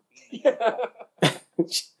just for being.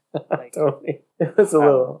 Like, Totally. It was a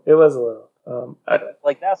little. It was a little.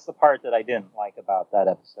 like that's the part that I didn't like about that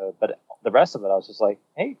episode. But the rest of it, I was just like,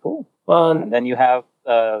 hey, cool. Well, And then you have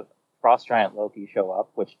Frost Giant Loki show up,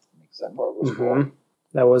 which makes sense. That part was cool. mhm.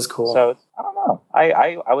 That was cool. So I don't know.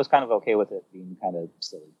 I was kind of okay with it being kind of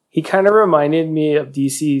silly. He kind of reminded me of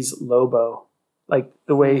DC's Lobo, like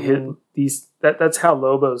the way that's how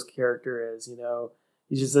Lobo's character is. You know,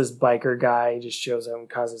 he's just this biker guy. He just shows up and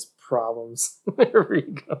causes problems wherever he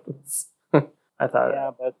goes. I thought,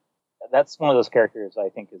 Yeah, but that's one of those characters I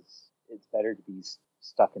think it's better to be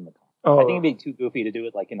stuck in the comic. oh, I think it'd be too goofy to do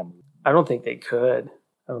it like in a movie. I don't think they could.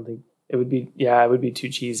 I don't think it would be. Yeah, it would be too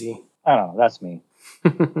cheesy. I don't know. That's me.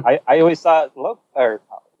 I always thought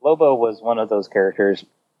Lobo was one of those characters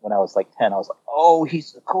when I was like 10. I was like, oh,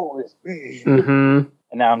 he's the coolest. hmm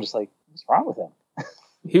And now I'm just like, what's wrong with him?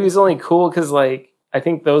 He was only cool because, like, I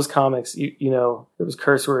think those comics, you know, there was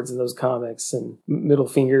curse words in those comics and middle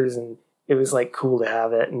fingers, and it was like cool to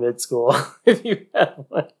have it in mid school if you had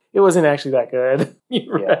one. It wasn't actually that good.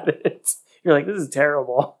 You read it. You're like, this is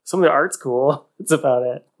terrible. Some of the art's cool. It's about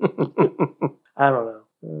it. I don't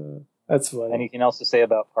know. That's funny. Anything else to say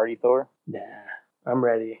about Party Thor? Nah, I'm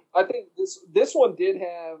ready. I think this one did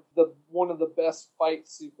have one of the best fight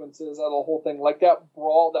sequences out of the whole thing. Like that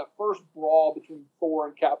first brawl between Thor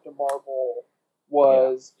and Captain Marvel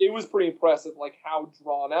it was pretty impressive. Like how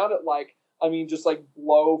drawn out it. Like I mean, just like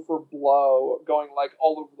blow for blow, going like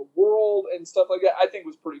all over the world and stuff like that. I think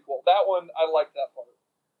was pretty cool. That one, I liked that part.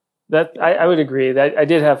 That I would agree. That I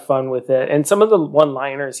did have fun with it, and some of the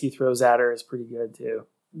one-liners he throws at her is pretty good too.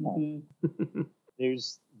 Mm-hmm.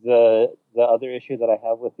 There's the other issue that I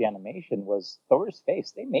have with the animation was Thor's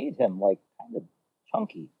face. They made him like kind of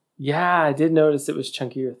chunky. Yeah, I did notice it was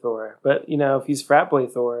chunkier Thor, but you know, if he's frat boy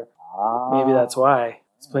Thor, maybe that's why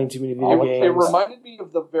he's playing too many video games. It reminded me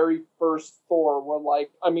of the very first Thor, where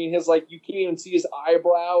like I mean, his like you can't even see his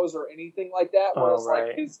eyebrows or anything like that. Whereas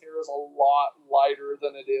like his hair is a lot lighter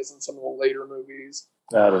than it is in some of the later movies.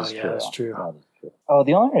 That is yeah, true. that's true. That is true. Oh,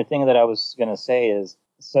 the only other thing that I was going to say is,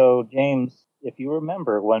 so James, if you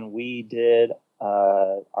remember when we did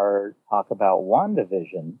our talk about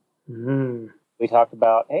WandaVision, we talked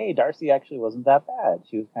about, hey, Darcy actually wasn't that bad.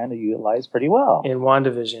 She was kind of utilized pretty well. In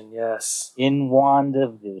WandaVision, yes. In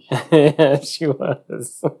WandaVision. Yeah, she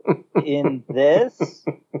was. In this,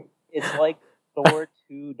 it's like Thor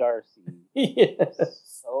 2 Darcy.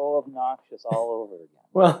 Yes. So obnoxious all over again.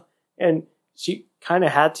 Well, and she kind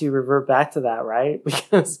of had to revert back to that, right?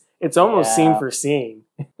 Because it's almost scene for scene.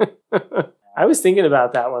 I was thinking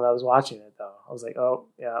about that when I was watching it, though. I was like, oh,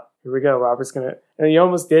 yeah, here we go. Robert's going to... And you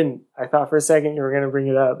almost didn't. I thought for a second you were going to bring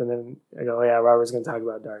it up, and then I go, oh, yeah, Robert's going to talk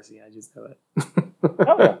about Darcy. I just know it.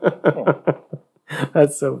 Oh, yeah.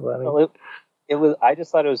 That's so funny. Well, it was. I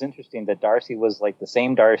just thought it was interesting that Darcy was like the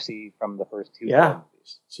same Darcy from the first two Yeah.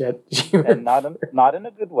 movies. And not in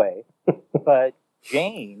a good way, but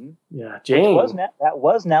Jane. Yeah, Jane. That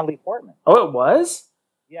was Natalie Portman. Oh, it was?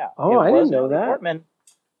 Yeah. Oh, I didn't know Natalie that. Portman,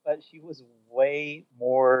 but she was had way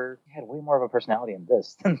more of a personality in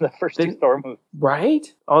this than the first two Thor movies.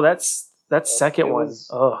 Right? Oh, that's second one.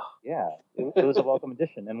 Oh. Yeah, it was a welcome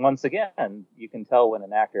addition. And once again, you can tell when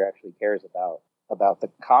an actor actually cares about the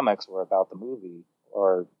comics or about the movie,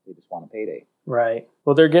 or they just want a payday. Right.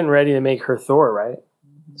 Well, they're getting ready to make her Thor, right?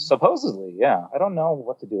 Supposedly, yeah. I don't know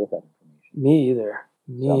what to do with that information. Me either.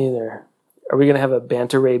 Are we going to have a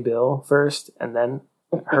Banta Ray Bill first and then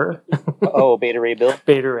her? Oh, Beta Ray Bill?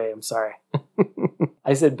 Beta Ray, I'm sorry.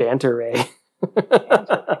 I said Banter Ray.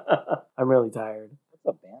 I'm really tired.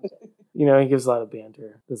 What's a Banta? You know, he gives a lot of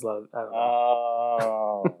banter. There's a lot of, I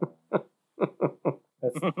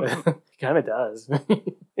don't know. He kind of does.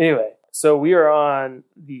 Anyway, so we are on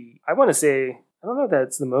I want to say, I don't know if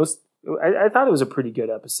that's the most, I thought it was a pretty good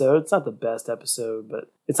episode. It's not the best episode,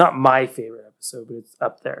 but it's not my favorite episode, but it's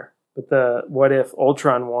up there. But the What If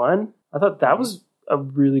Ultron won, I thought that was a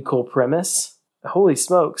really cool premise. Holy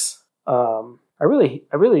smokes. I really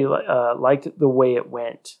liked the way it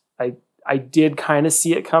went. I did kind of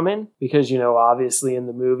see it coming because, you know, obviously in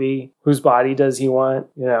the movie, whose body does he want,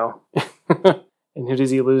 you know? And who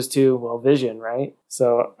does he lose to? Well, Vision, right?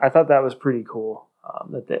 So I thought that was pretty cool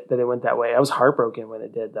that it went that way. I was heartbroken when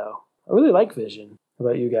it did, though. I really like Vision. How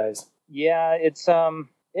about you guys? Yeah, it's I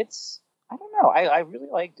don't know. I really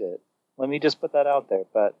liked it. Let me just put that out there.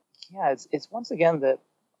 But yeah, it's once again that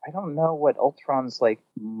I don't know what Ultron's like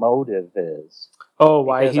motive is. Oh,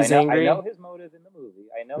 why he's angry? I know his motive in the movie.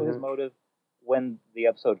 I know his motive when the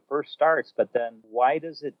episode first starts, but then why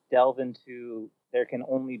does it delve into there can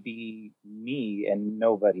only be me and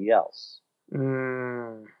nobody else?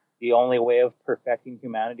 The only way of perfecting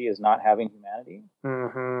humanity is not having humanity?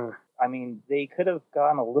 Mm-hmm. I mean, they could have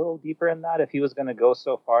gone a little deeper in that if he was going to go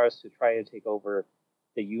so far as to try to take over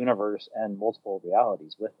the universe and multiple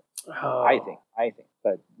realities with it. Oh. I think.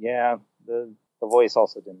 But yeah, the voice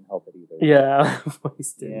also didn't help it either. Yeah, the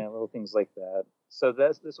voice didn't. Yeah, little things like that. So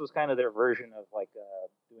this was kind of their version of like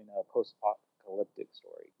doing a post-apocalyptic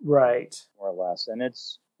story, right? More or less. And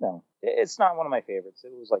it's not one of my favorites.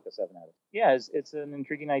 It was like a 7 out of 10. Yeah, it's an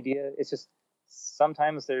intriguing idea. It's just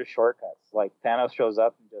sometimes there's shortcuts. Like Thanos shows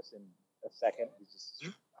up and just in a second he's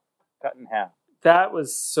just cut in half. That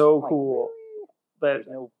was so cool. Really? But there's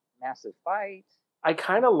no massive fight. I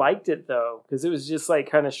kind of liked it though, because it was just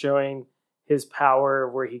like kind of showing his power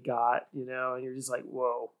where he got, you know, and you're just like,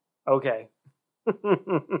 whoa, okay.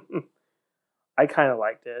 I kind of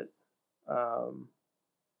liked it.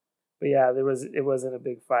 But yeah, it wasn't a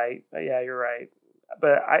big fight. But yeah, you're right.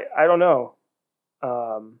 But I don't know.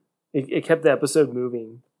 It kept the episode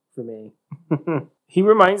moving for me. He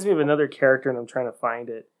reminds me of another character, and I'm trying to find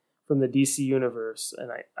it from the DC universe.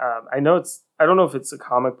 And I know I don't know if it's a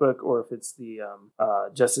comic book or if it's the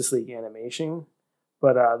Justice League animation.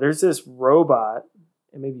 But there's this robot,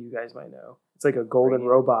 and maybe you guys might know. It's like a golden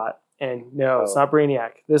robot. And no, It's not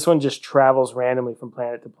Brainiac. This one just travels randomly from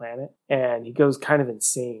planet to planet. And he goes kind of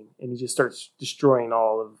insane. And he just starts destroying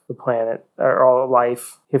all of the planet, or all of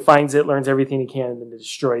life. He finds it, learns everything he can, and then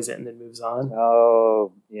destroys it, and then moves on.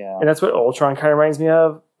 Oh, yeah. And that's what Ultron kind of reminds me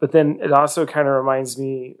of. But then it also kind of reminds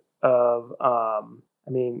me of,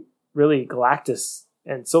 really Galactus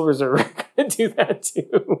and Silver Surfer going to do that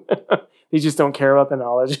too. They just don't care about the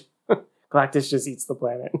knowledge. Galactus just eats the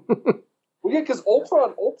planet. Well, yeah, because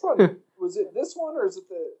Ultron, was it this one or is it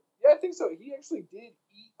the? Yeah, I think so. He actually did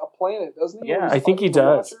eat a planet, doesn't he? Yeah, I think he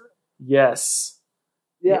does. Watcher? Yes.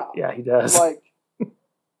 Yeah. Yeah, he does. Like,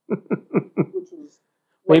 which was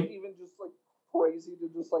even just like crazy to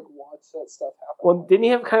just like watch that stuff happen. Well, didn't he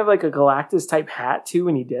have kind of like a Galactus type hat too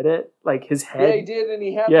when he did it? Like his head. Yeah, he did, and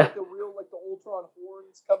he had like the real, like the Ultron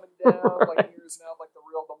horns coming down. Like here's now like the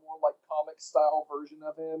more like comic style version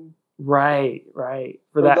of him. Right.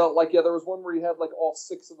 For that, there was one where he had like all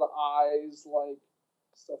 6 of the eyes, like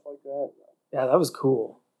stuff like that. Yeah, that was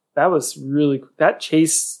cool. That was really that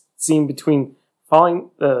chase scene between falling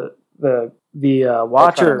the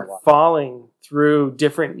Watcher falling through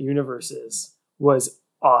different universes was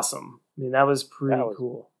awesome. I mean, that was pretty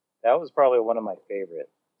cool. That was probably one of my favorite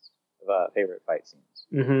fight scenes.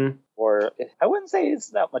 Mm-hmm. Or I wouldn't say it's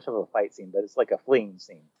that much of a fight scene, but it's like a fleeing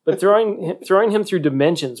scene. But throwing him through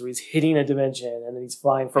dimensions where he's hitting a dimension and then he's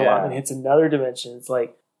flying for a while and hits another dimension. It's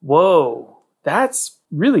like, whoa, that's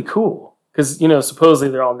really cool. Because, you know,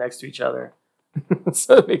 supposedly they're all next to each other.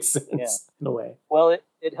 So it makes sense in a way. Well,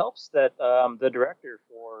 it helps that the director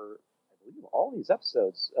for, I believe, all these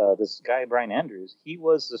episodes, this guy, Brian Andrews, he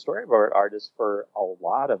was the storyboard artist for a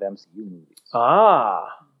lot of MCU movies.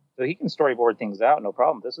 Ah. So So he can storyboard things out, no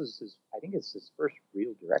problem. This is I think it's his first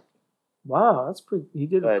real directing. Wow, that's pretty. He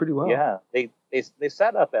did it pretty well. Yeah, they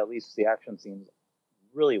set up at least the action scenes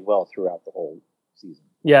really well throughout the whole season.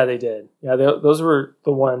 Yeah, they did. Yeah, those were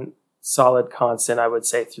the one solid constant, I would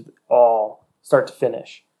say, through all start to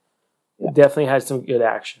finish. Yeah. It definitely had some good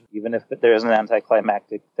action. Even if there's an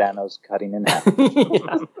anticlimactic Thanos cutting in half.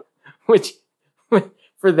 Yeah. Which,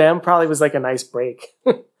 for them, probably was like a nice break.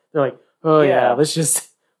 They're like, oh yeah, let's just,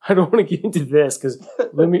 I don't want to get into this because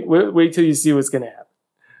let me wait till you see what's going to happen.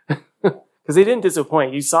 Because they didn't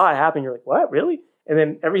disappoint. You saw it happen. You're like, what, really? And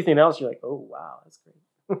then everything else, you're like, oh, wow, that's great.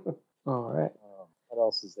 All right. What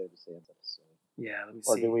else is there to say in this episode? Yeah, let me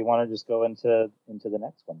see. Or do we want to just go into the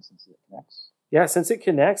next one since it connects? Yeah, since it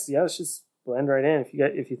connects, let's just blend right in.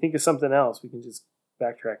 If you think of something else, we can just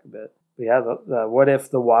backtrack a bit. But yeah, the what if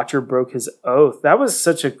the Watcher broke his oath? That was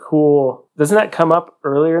such a cool. Doesn't that come up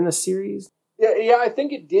earlier in the series? Yeah, I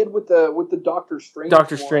think it did with the Doctor Strange.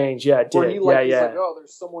 Doctor Strange, yeah, it did. Where he he's like, oh,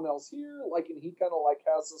 there's someone else here, like, and he kind of like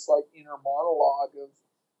has this like inner monologue of,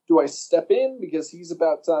 do I step in because he's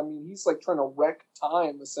about to? I mean, he's like trying to wreck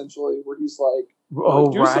time essentially, where he's like,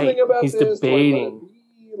 do something about he's this. Debating.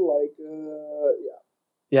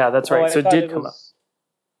 Yeah, that's right. So it did come up.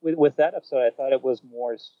 With that episode, I thought it was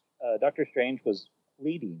more. Doctor Strange was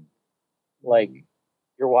pleading, like,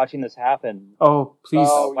 you're watching this happen. Oh, please!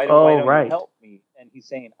 Why don't you help me? And he's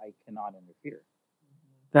saying, I cannot interfere.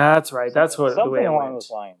 That's right. That's what something the way along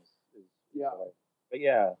those lines. But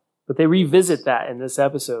yeah. But they revisit that in this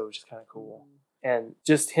episode, which is kind of cool. And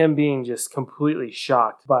just him being just completely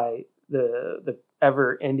shocked by the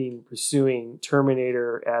ever-ending pursuing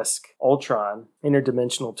Terminator-esque Ultron,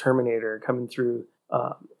 interdimensional Terminator coming through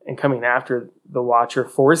and coming after the Watcher,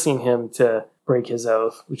 forcing him to break his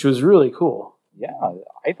oath, which was really cool. Yeah,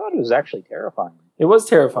 I thought it was actually terrifying. It was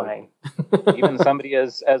terrifying. Even somebody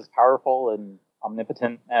as powerful and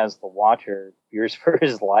omnipotent as the Watcher fears for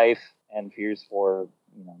his life and fears for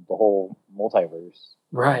the whole multiverse.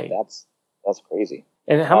 Right. That's crazy.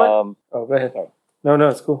 And how much? Oh, go ahead. Sorry. No,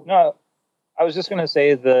 it's cool. No, I was just going to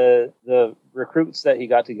say the recruits that he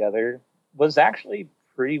got together was actually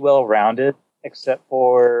pretty well rounded, except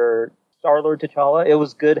for Star-Lord T'Challa. It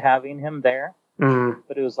was good having him there,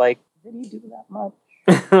 but it was like, did he do that much?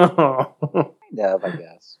 Kind of, I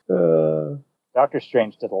guess. Doctor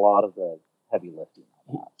Strange did a lot of the heavy lifting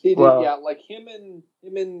on that. He did, yeah. Like him and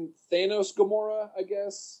Thanos Gamora, I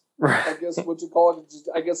guess. Right. I guess what you call it.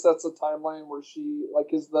 I guess that's a timeline where she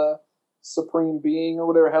is the supreme being or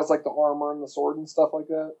whatever, has like the armor and the sword and stuff like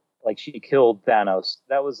that. Like she killed Thanos.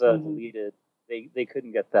 That was deleted. They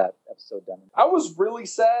couldn't get that episode done. I was really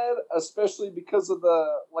sad, especially because of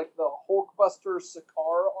the Hulkbuster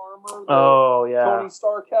Sakaar armor that Tony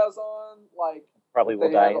Stark has on. Like probably will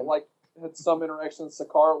die. Had some interaction with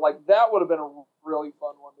Sakaar. Like that would have been a really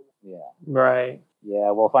fun one to watch. Yeah. Right.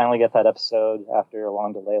 Yeah, we'll finally get that episode after a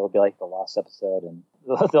long delay. It'll be like the last episode, and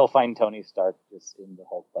they'll find Tony Stark just in the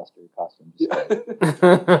Hulkbuster costume.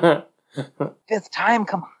 Fifth time,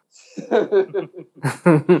 come on.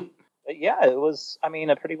 But yeah, it was,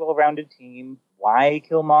 a pretty well-rounded team. Why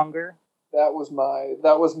Killmonger? That was my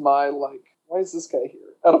why is this guy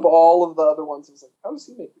here? Out of all of the other ones, I was like, how does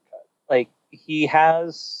he make the cut? Like, he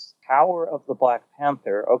has power of the Black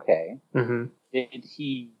Panther, okay. Mm-hmm. Did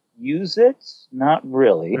he use it? Not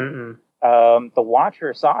really. Mm-mm. The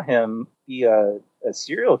Watcher saw him be a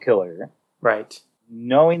serial killer. Right.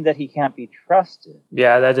 Knowing that he can't be trusted.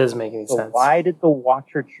 Yeah, that doesn't make any sense. Why did the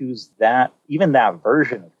Watcher choose that, even that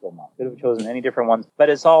version of Killmonger? Could have chosen any different ones. But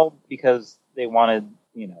it's all because they wanted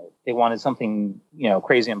something,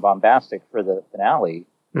 crazy and bombastic for the finale.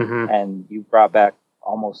 Mm-hmm. And you brought back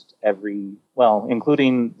almost every,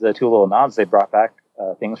 including the two little nods, they brought back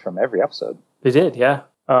things from every episode. They did, yeah.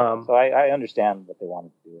 So I understand what they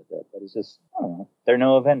wanted to do with it, but it's just, I don't know. They're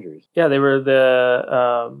no Avengers. Yeah, they were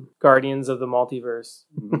the Guardians of the Multiverse.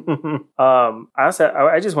 Mm-hmm.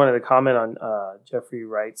 I just wanted to comment on Jeffrey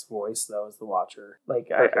Wright's voice, though, as the Watcher. Like,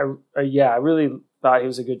 I really thought he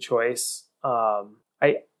was a good choice. I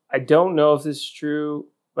don't know if this is true,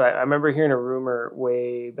 but I remember hearing a rumor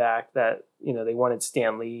way back that, they wanted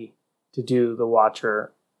Stan Lee to do the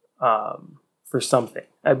Watcher for something.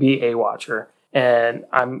 I'd be a Watcher. And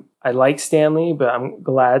I like Stan Lee, but I'm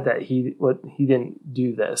glad that he didn't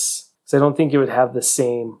do this, because I don't think it would have the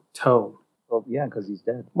same tone. Well, yeah, because he's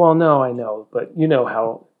dead. Well, no, I know, but you know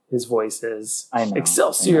how his voice is. I know.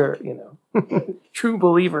 Excelsior, true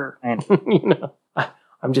believer. I know.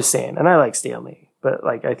 I'm just saying, and I like Stan Lee, but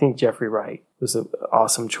I think Jeffrey Wright was an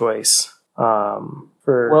awesome choice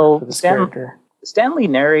for this character. Stan Lee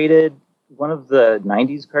narrated one of the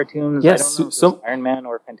 '90s cartoons? Yes, I don't know if it was Iron Man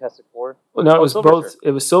or Fantastic Four. No, it was Silver both. Surfer.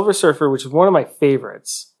 It was Silver Surfer, which is one of my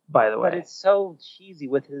favorites, by the way. But it's so cheesy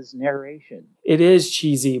with his narration. It is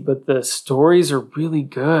cheesy, but the stories are really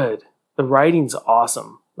good. The writing's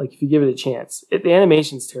awesome. Like, if you give it a chance. The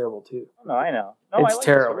animation's terrible, too. No, I know. No, It's I like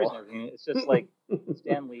terrible. the stories and everything. It's just like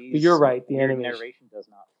Stan Lee's. But you're right, the weird animation. narration does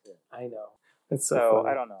not fit. I know. It's so So funny.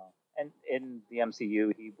 I don't know. And in the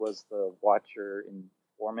MCU, he was the Watcher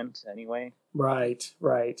informant anyway. Right.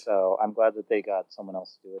 So I'm glad that they got someone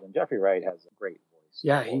else to do it. And Jeffrey Wright has a great voice.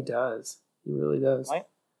 Yeah, he does. He really does.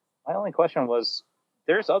 My only question was,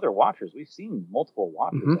 there's other Watchers. We've seen multiple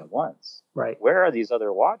Watchers Mhm. at once. Right. Where are these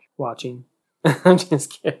other Watchers? Watching. I'm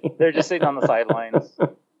just kidding. They're just sitting on the sidelines.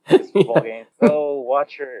 This football game. Oh,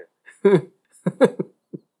 Watcher.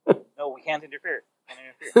 No, we can't interfere.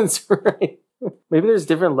 That's right. Maybe there's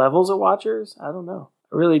different levels of Watchers. I don't know.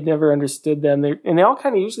 I really never understood them. They all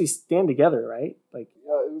kind of usually stand together, right? Like,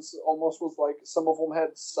 Yeah, it was almost was like some of them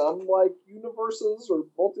had some like universes or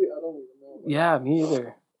multi. I don't even know. yeah, me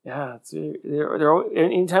either. Yeah, they're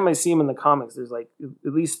anytime I see them in the comics, there's like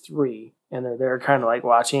at least 3, and they're kind of like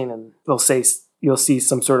watching, and you'll see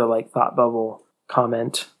some sort of like thought bubble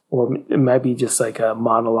comment, or it might be just like a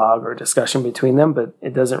monologue or discussion between them, but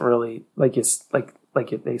it doesn't really it's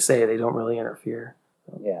like if they say they don't really interfere.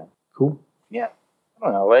 Yeah. Cool. Yeah. I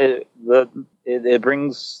don't know. It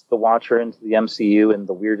brings the Watcher into the MCU in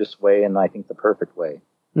the weirdest way, and I think the perfect way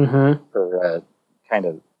Mm-hmm. for a kind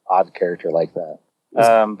of odd character like that.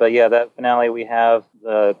 But yeah, that finale, we have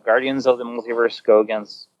the Guardians of the Multiverse go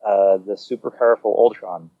against the super powerful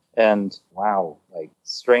Ultron. And wow, like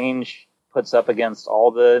Strange puts up against all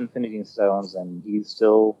the Infinity Stones, and he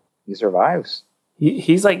survives.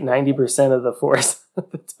 He's like 90% of the Force at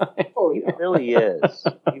the time. Oh He yeah. really is.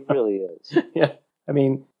 He really is. Yeah, I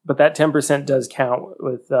mean, but that 10% does count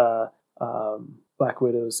with Black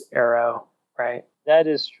Widow's arrow, right? That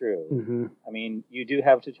is true. Mm-hmm. I mean, you do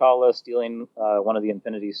have T'Challa stealing one of the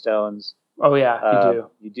Infinity Stones. Oh yeah, you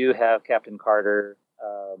do. You do have Captain Carter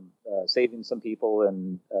saving some people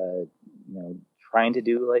and trying to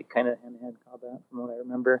do like kind of hand-to-hand combat, from what I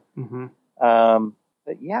remember. Mm-hmm.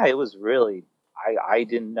 But yeah, it was really. I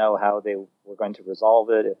didn't know how they were going to resolve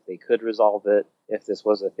it, if they could resolve it, if this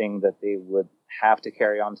was a thing that they would have to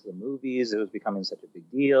carry on to the movies. It was becoming such a big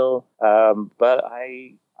deal. But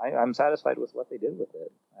I'm satisfied with what they did with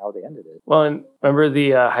it, how they ended it. Well, and remember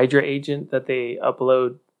the Hydra agent that they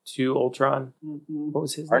upload to Ultron? Mm-hmm. What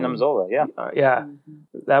was his Arnim name? Zola, yeah. Yeah,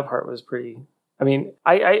 that part was pretty. I mean,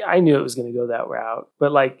 I knew it was going to go that route,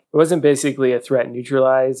 but like it wasn't basically a threat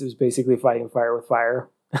neutralized. It was basically fighting fire with fire.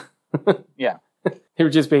 Yeah. They were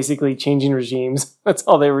just basically changing regimes. That's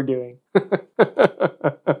all they were doing.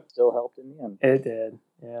 Still helped in the end. It did.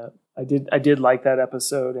 Yeah. I did like that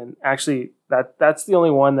episode, and actually that's the only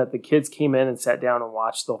one that the kids came in and sat down and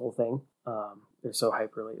watched the whole thing. They're so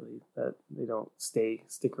hyper lately that they don't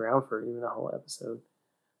stick around for even a whole episode.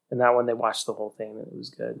 And that one they watched the whole thing and it was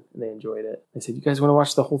good and they enjoyed it. I said, "You guys want to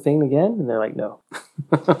watch the whole thing again?" And they're like, "No."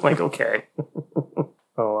 I'm like, "Okay." Oh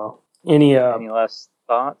well. Any last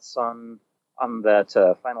thoughts on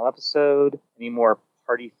that final episode? Any more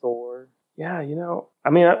Party Thor? Yeah, I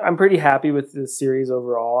mean, I'm pretty happy with the series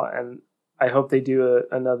overall, and I hope they do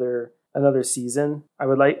another season. I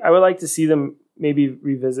would like to see them maybe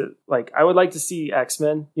revisit. Like, I would like to see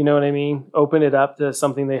X-Men. You know what I mean? Open it up to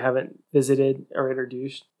something they haven't visited or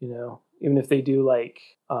introduced. Even if they do like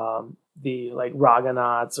the like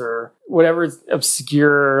Ragnauts or whatever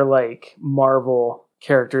obscure like Marvel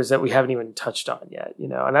characters that we haven't even touched on yet.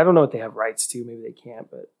 And I don't know what they have rights to. Maybe they can't,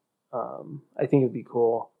 but I think it'd be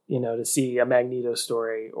cool. To see a Magneto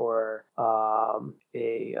story or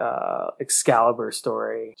a Excalibur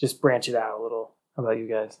story. Just branch it out a little. How about you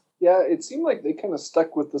guys? Yeah, it seemed like they kind of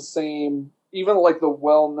stuck with the same, even like the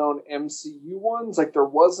well-known MCU ones. Like there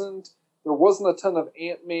wasn't a ton of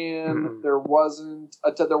Ant-Man. Mm-mm. There wasn't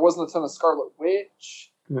a ton of Scarlet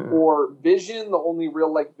Witch Mm-mm. or Vision. The only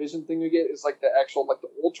real like Vision thing you get is like the actual like the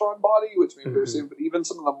Ultron body, which maybe they're saying. But even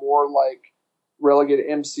some of the more like relegated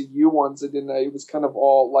MCU ones, it was kind of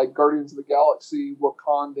all like Guardians of the Galaxy,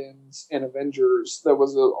 Wakandans, and Avengers. That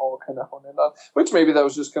was all kind of honed in on. Which maybe that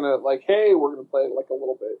was just kind of like, hey, we're going to play it like a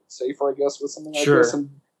little bit safer, I guess, with something like this,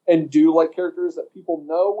 and do like characters that people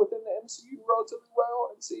know within the MCU relatively well.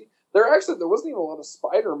 And see, there wasn't even a lot of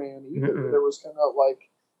Spider-Man either. Mm-mm. There was kind of like.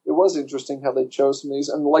 It was interesting how they chose some of these.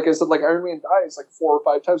 And like I said, like Iron Man dies like 4 or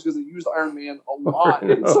 5 times because they used Iron Man a lot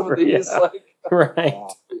in some of these. Yeah. Like,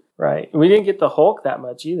 Right. We didn't get the Hulk that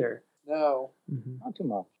much either. no. Not too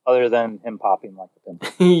much, other than him popping like a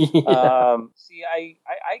pimple. Yeah. See, I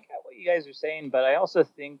get what you guys are saying, but I also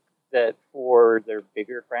think that for their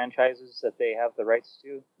bigger franchises that they have the rights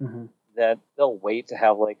to, that they'll wait to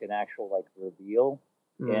have like an actual like reveal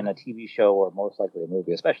in a TV show or most likely a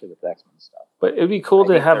movie, especially with the X-Men stuff. But it would be cool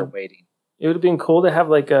to have. They're waiting. It would have been cool to have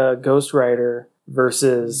like a Ghost Rider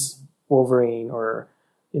versus Wolverine, or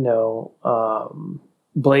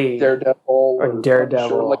Blade, Daredevil, or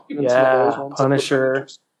Daredevil. Like even some of those ones, Punisher.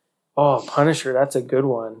 Oh, Punisher, that's a good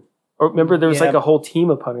one. Or remember, there was like a whole team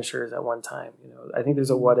of Punishers at one time. I think there's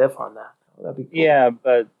a what if on that. That'd be cool. Yeah,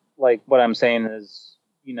 but like what I'm saying is,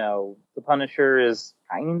 the Punisher is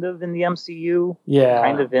kind of in the MCU. Yeah,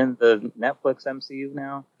 kind of in the Netflix MCU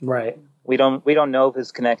now. Right. We don't know if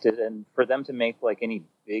it's connected, and for them to make like any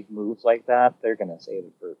big moves like that, they're gonna save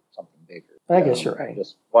it for something bigger. I guess you're right.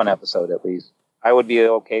 Just one episode at least. I would be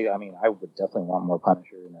okay. I mean, I would definitely want more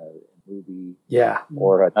Punisher in a movie. Yeah.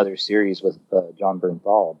 Or another series with John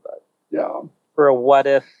Bernthal. But yeah, for a what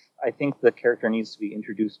if, I think the character needs to be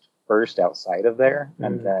introduced first outside of there,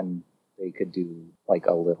 and then they could do like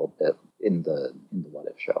a little bit in the what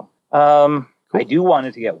if show. Cool. I do want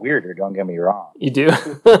it to get weirder. Don't get me wrong. You do?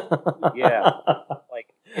 Yeah. Like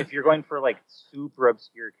if you're going for like super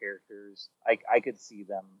obscure characters, I could see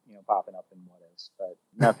them, popping up in what ifs, but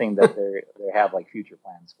nothing that they have like future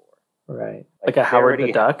plans for. Right. Like a Howard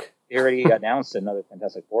the Duck. They already announced another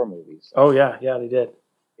Fantastic Four movie. So oh yeah, they did.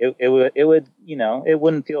 It would it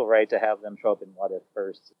wouldn't feel right to have them show up in what if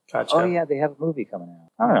first. Gotcha. Oh yeah, they have a movie coming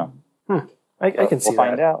out. I don't know. I can see we'll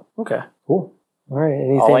find out. Okay, cool. All right.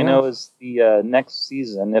 Anything All I know else? is the next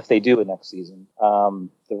season, if they do a next season,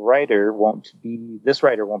 this writer won't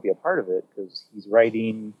be a part of it because he's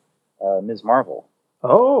writing Ms. Marvel.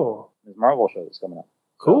 Oh, Ms. Marvel show is coming up.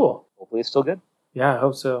 Cool. So hopefully it's still good. Yeah, I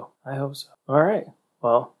hope so. All right.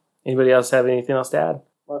 Well, anybody else have anything else to add?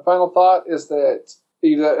 My final thought is that,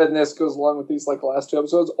 and this goes along with these like last two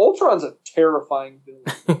episodes, Ultron's a terrifying villain.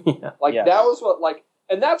 Yeah. That was what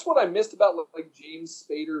and that's what I missed about like James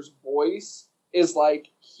Spader's voice. Is like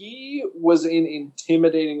he was in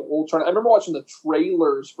intimidating Ultron. I remember watching the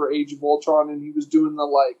trailers for Age of Ultron, and he was doing the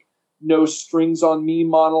like no strings on me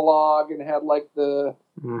monologue, and had like the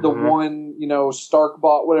one Stark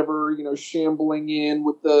bot whatever shambling in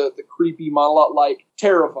with the creepy monologue, like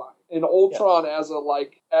terrifying. And Ultron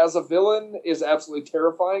as a villain is absolutely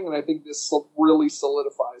terrifying, and I think this really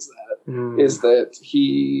solidifies that is that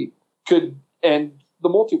he could end the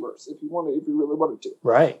multiverse if he really wanted to.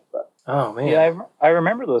 Right. But, oh man. Yeah, I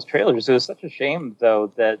remember those trailers. It was such a shame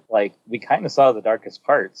though that like we kind of saw the darkest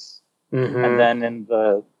parts, and then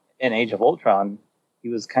in Age of Ultron, he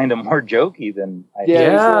was kind of more jokey than he was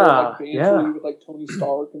more, bantery with like Tony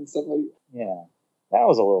Stark and stuff like. Yeah, that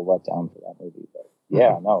was a little let down for that movie, but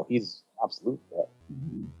yeah, no, he's absolute threat.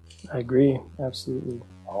 I agree, absolutely.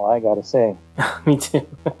 All I gotta say. Me too.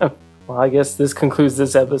 Well, I guess this concludes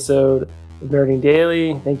this episode of Nerding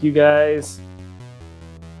Daily. Thank you guys.